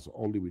provide us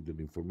only with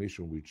the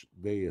information which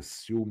they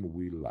assume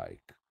we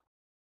like.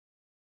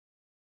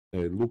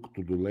 Look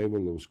to the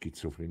level of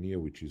schizophrenia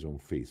which is on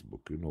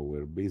Facebook, you know,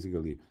 where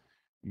basically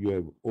you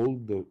have all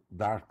the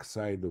dark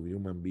side of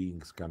human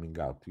beings coming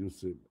out. You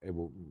see,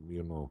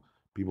 you know,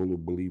 people who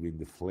believe in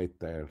the flat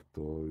earth,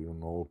 or you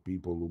know,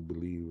 people who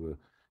believe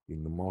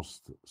in the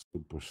most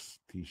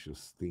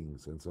superstitious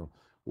things, and so on,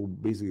 who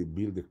basically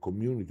build a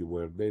community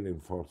where they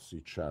reinforce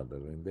each other,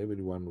 and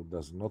everyone who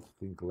does not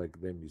think like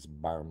them is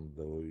banned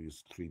or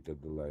is treated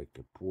like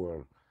a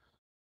poor,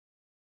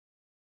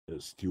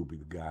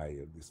 stupid guy,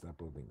 and this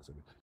type of things. I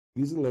mean,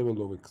 this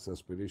level of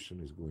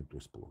exasperation is going to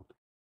explode.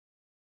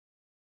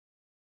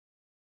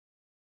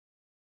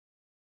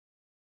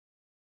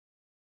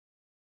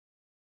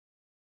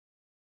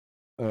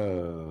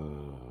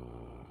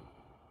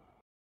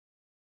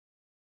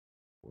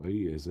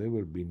 He has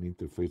ever been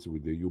interfaced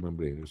with the human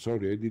brain.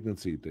 Sorry, I didn't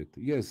see that.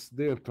 Yes,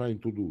 they are trying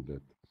to do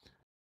that.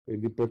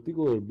 And in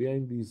particular,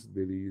 behind this,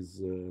 there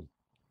is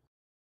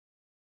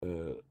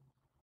uh,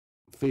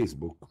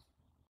 Facebook.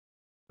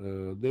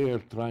 They are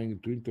trying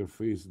to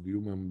interface the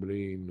human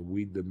brain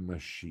with the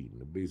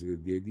machine. Basically,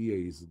 the idea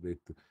is that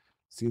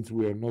since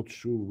we are not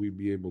sure we'll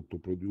be able to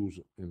produce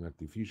an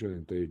artificial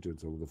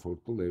intelligence of the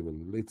fourth level,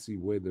 let's see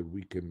whether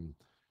we can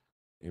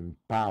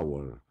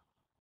empower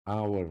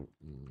our,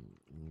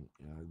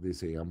 they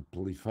say,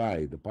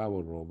 amplify the power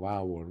of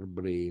our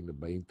brain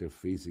by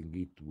interfacing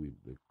it with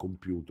the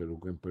computer who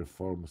can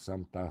perform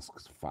some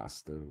tasks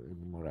faster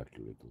and more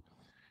accurately.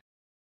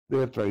 They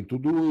are trying to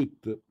do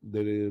it.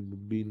 There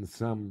have been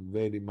some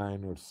very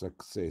minor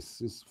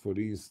successes. For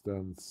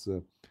instance,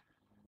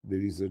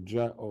 there is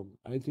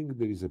I think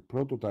there is a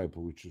prototype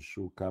which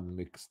should come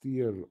next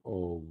year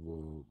of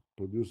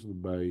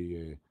produced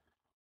by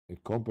a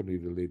company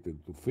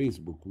related to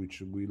Facebook,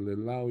 which will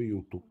allow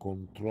you to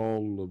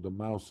control the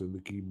mouse and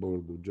the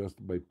keyboard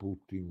just by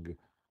putting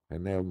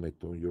an helmet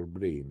on your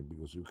brain,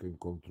 because you can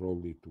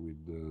control it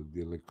with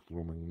the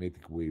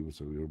electromagnetic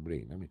waves of your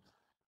brain. I mean,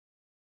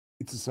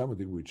 it's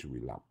something which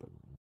will happen.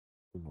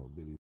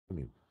 There is, I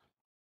mean,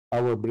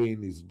 our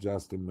brain is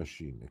just a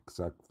machine,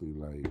 exactly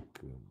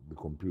like the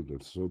computer.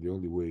 So the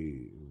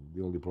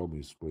only problem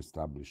is to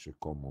establish a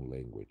common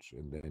language,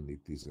 and then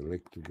it is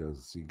electrical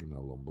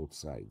signal on both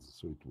sides,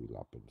 so it will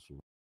happen. So,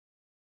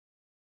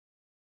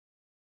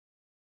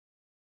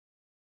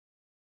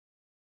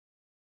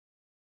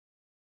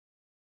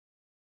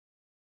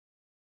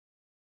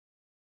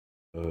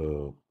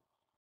 uh,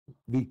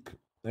 Dick,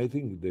 I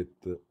think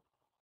that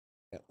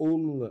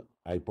all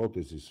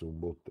hypotheses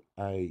on what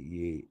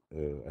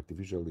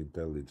artificial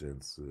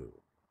intelligence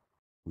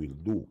will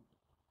do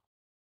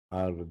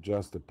are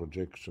just a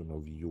projection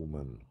of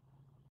human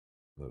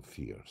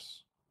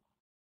fears.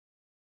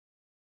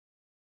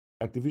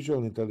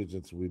 Artificial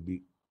intelligence will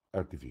be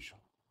artificial.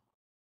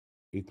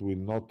 It will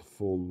not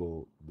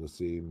follow the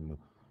same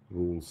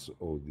rules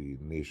of the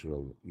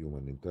natural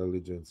human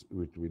intelligence.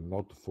 It will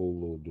not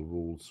follow the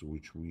rules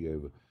which we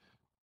have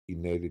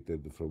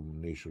inherited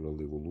from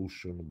natural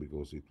evolution,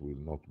 because it will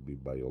not be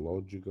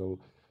biological.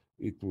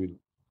 It will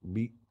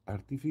be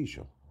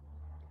artificial.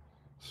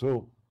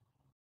 So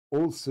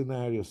all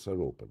scenarios are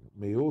open.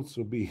 May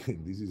also be,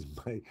 and this is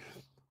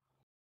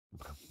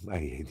my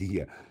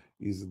idea,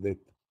 is that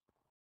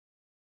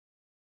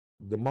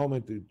the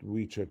moment at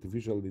which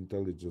artificial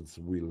intelligence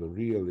will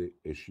really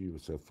achieve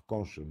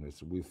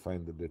self-consciousness, we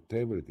find that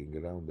everything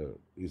around her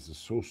is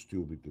so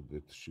stupid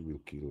that she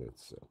will kill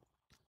herself.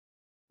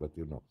 But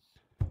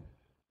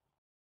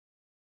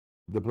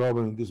the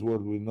problem in this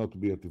world will not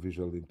be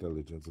artificial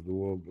intelligence.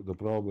 The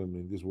problem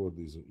in this world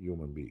is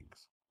human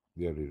beings.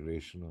 They are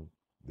irrational.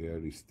 They are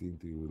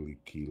instinctively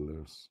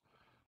killers.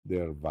 They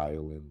are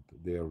violent.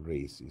 They are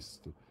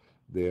racist.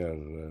 They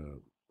are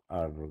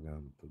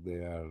arrogant.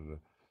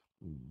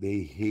 They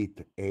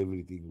hate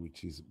everything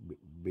which is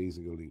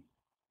basically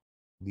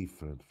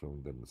different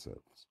from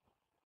themselves.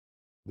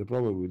 The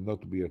problem will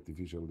not be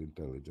artificial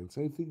intelligence.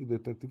 I think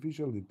that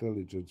artificial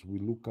intelligence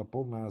will look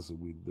upon us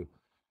with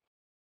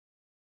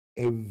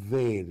a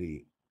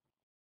very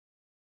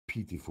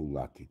pitiful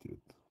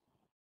attitude.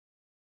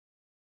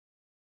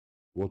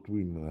 What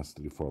we must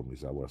reform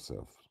is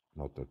ourselves,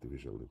 not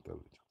artificial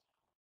intelligence.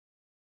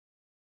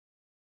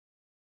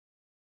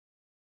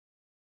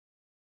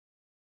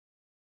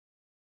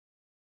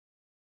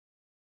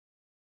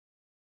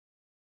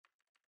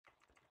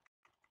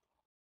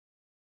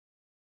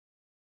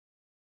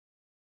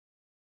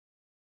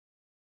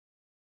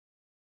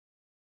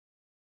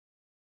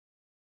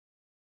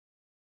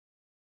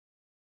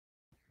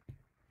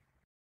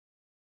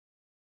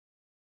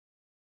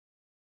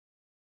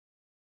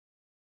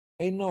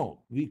 And no,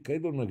 Vic, I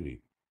don't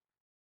agree.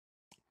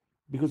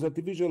 Because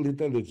artificial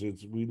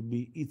intelligence will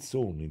be its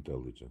own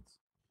intelligence.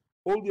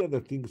 All the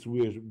other things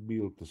we have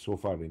built so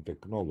far in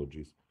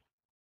technologies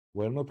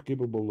were not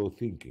capable of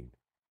thinking.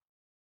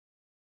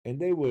 And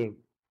they were,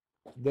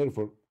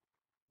 therefore,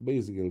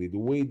 basically the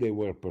way they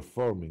were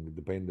performing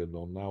depended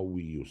on how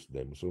we use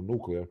them. So,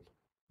 nuclear,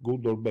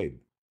 good or bad.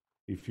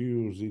 If you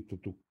use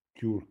it to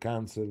cure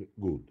cancer,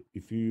 good.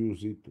 If you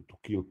use it to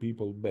kill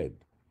people, bad.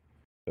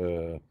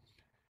 Uh,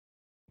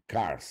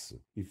 Cars,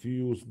 if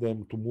you use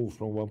them to move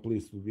from one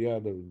place to the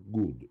other,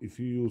 good. If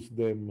you use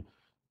them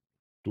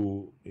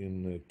to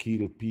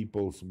kill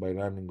peoples by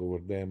running over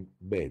them,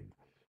 bad.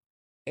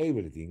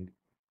 Everything,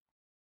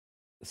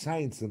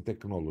 science and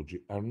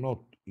technology are not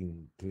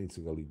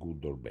intrinsically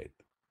good or bad.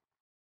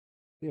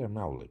 They are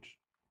knowledge.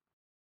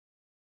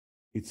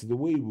 It's the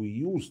way we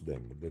use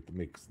them that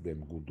makes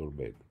them good or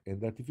bad.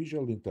 And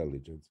artificial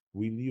intelligence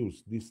will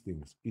use these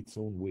things its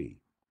own way.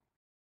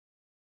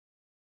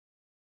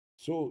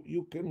 So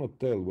you cannot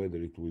tell whether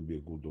it will be a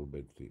good or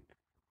bad thing.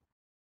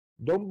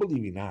 Don't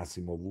believe in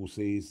Asimov, who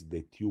says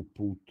that you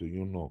put,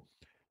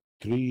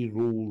 three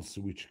rules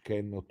which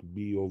cannot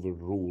be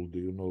overruled,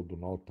 do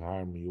not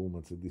harm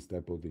humans and this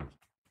type of things.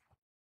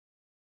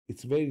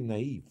 It's very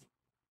naive.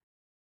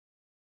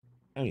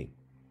 I mean,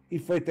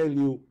 if I tell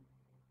you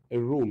a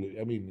rule,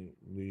 I mean,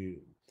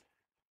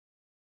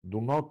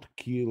 do not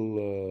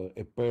kill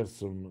a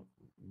person,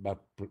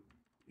 but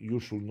you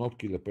should not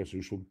kill a person,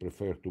 you should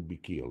prefer to be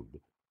killed.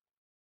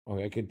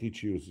 Okay, I can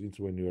teach you since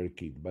when you are a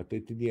kid, but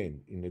at the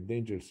end, in a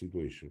dangerous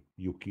situation,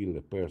 you kill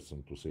a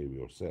person to save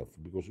yourself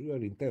because you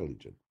are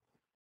intelligent.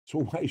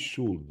 So why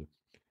should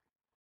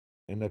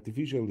an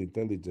artificial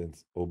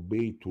intelligence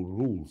obey to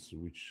rules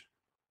which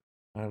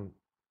are,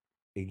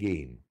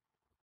 again,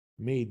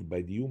 made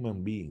by the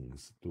human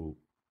beings to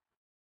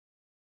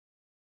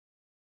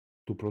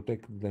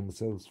protect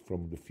themselves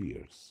from the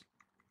fears?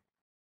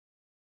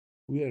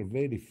 We are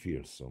very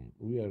fearsome.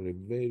 We are a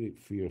very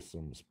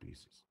fearsome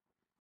species.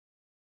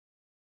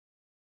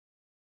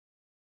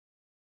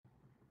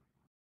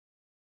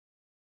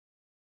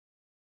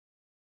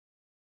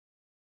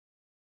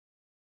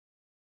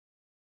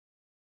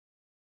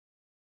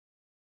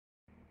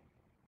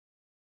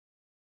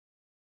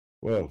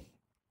 Well,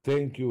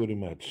 thank you very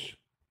much.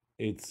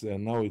 It's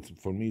now it's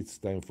for me. It's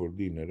time for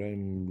dinner.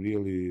 I'm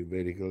really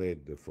very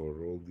glad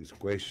for all these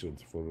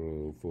questions, for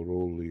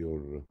all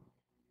your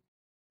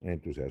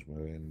enthusiasm,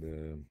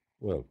 and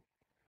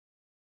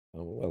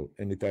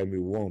anytime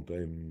you want,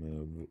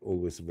 I'm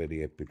always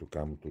very happy to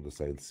come to the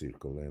Science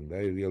Circle. And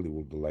I really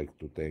would like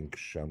to thank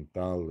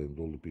Chantal and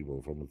all the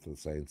people from the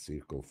Science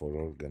Circle for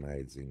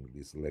organizing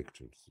these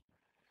lectures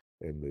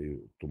and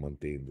to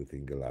maintain the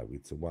thing alive.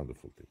 It's a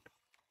wonderful thing.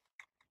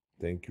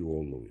 Thank you,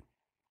 all of you.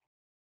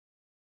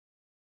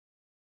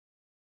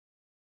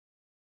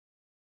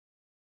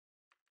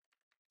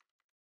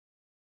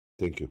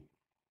 Thank you.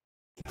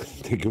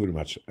 Thank you very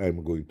much.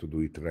 I'm going to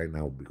do it right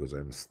now because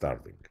I'm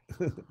starving.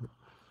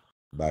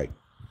 Bye.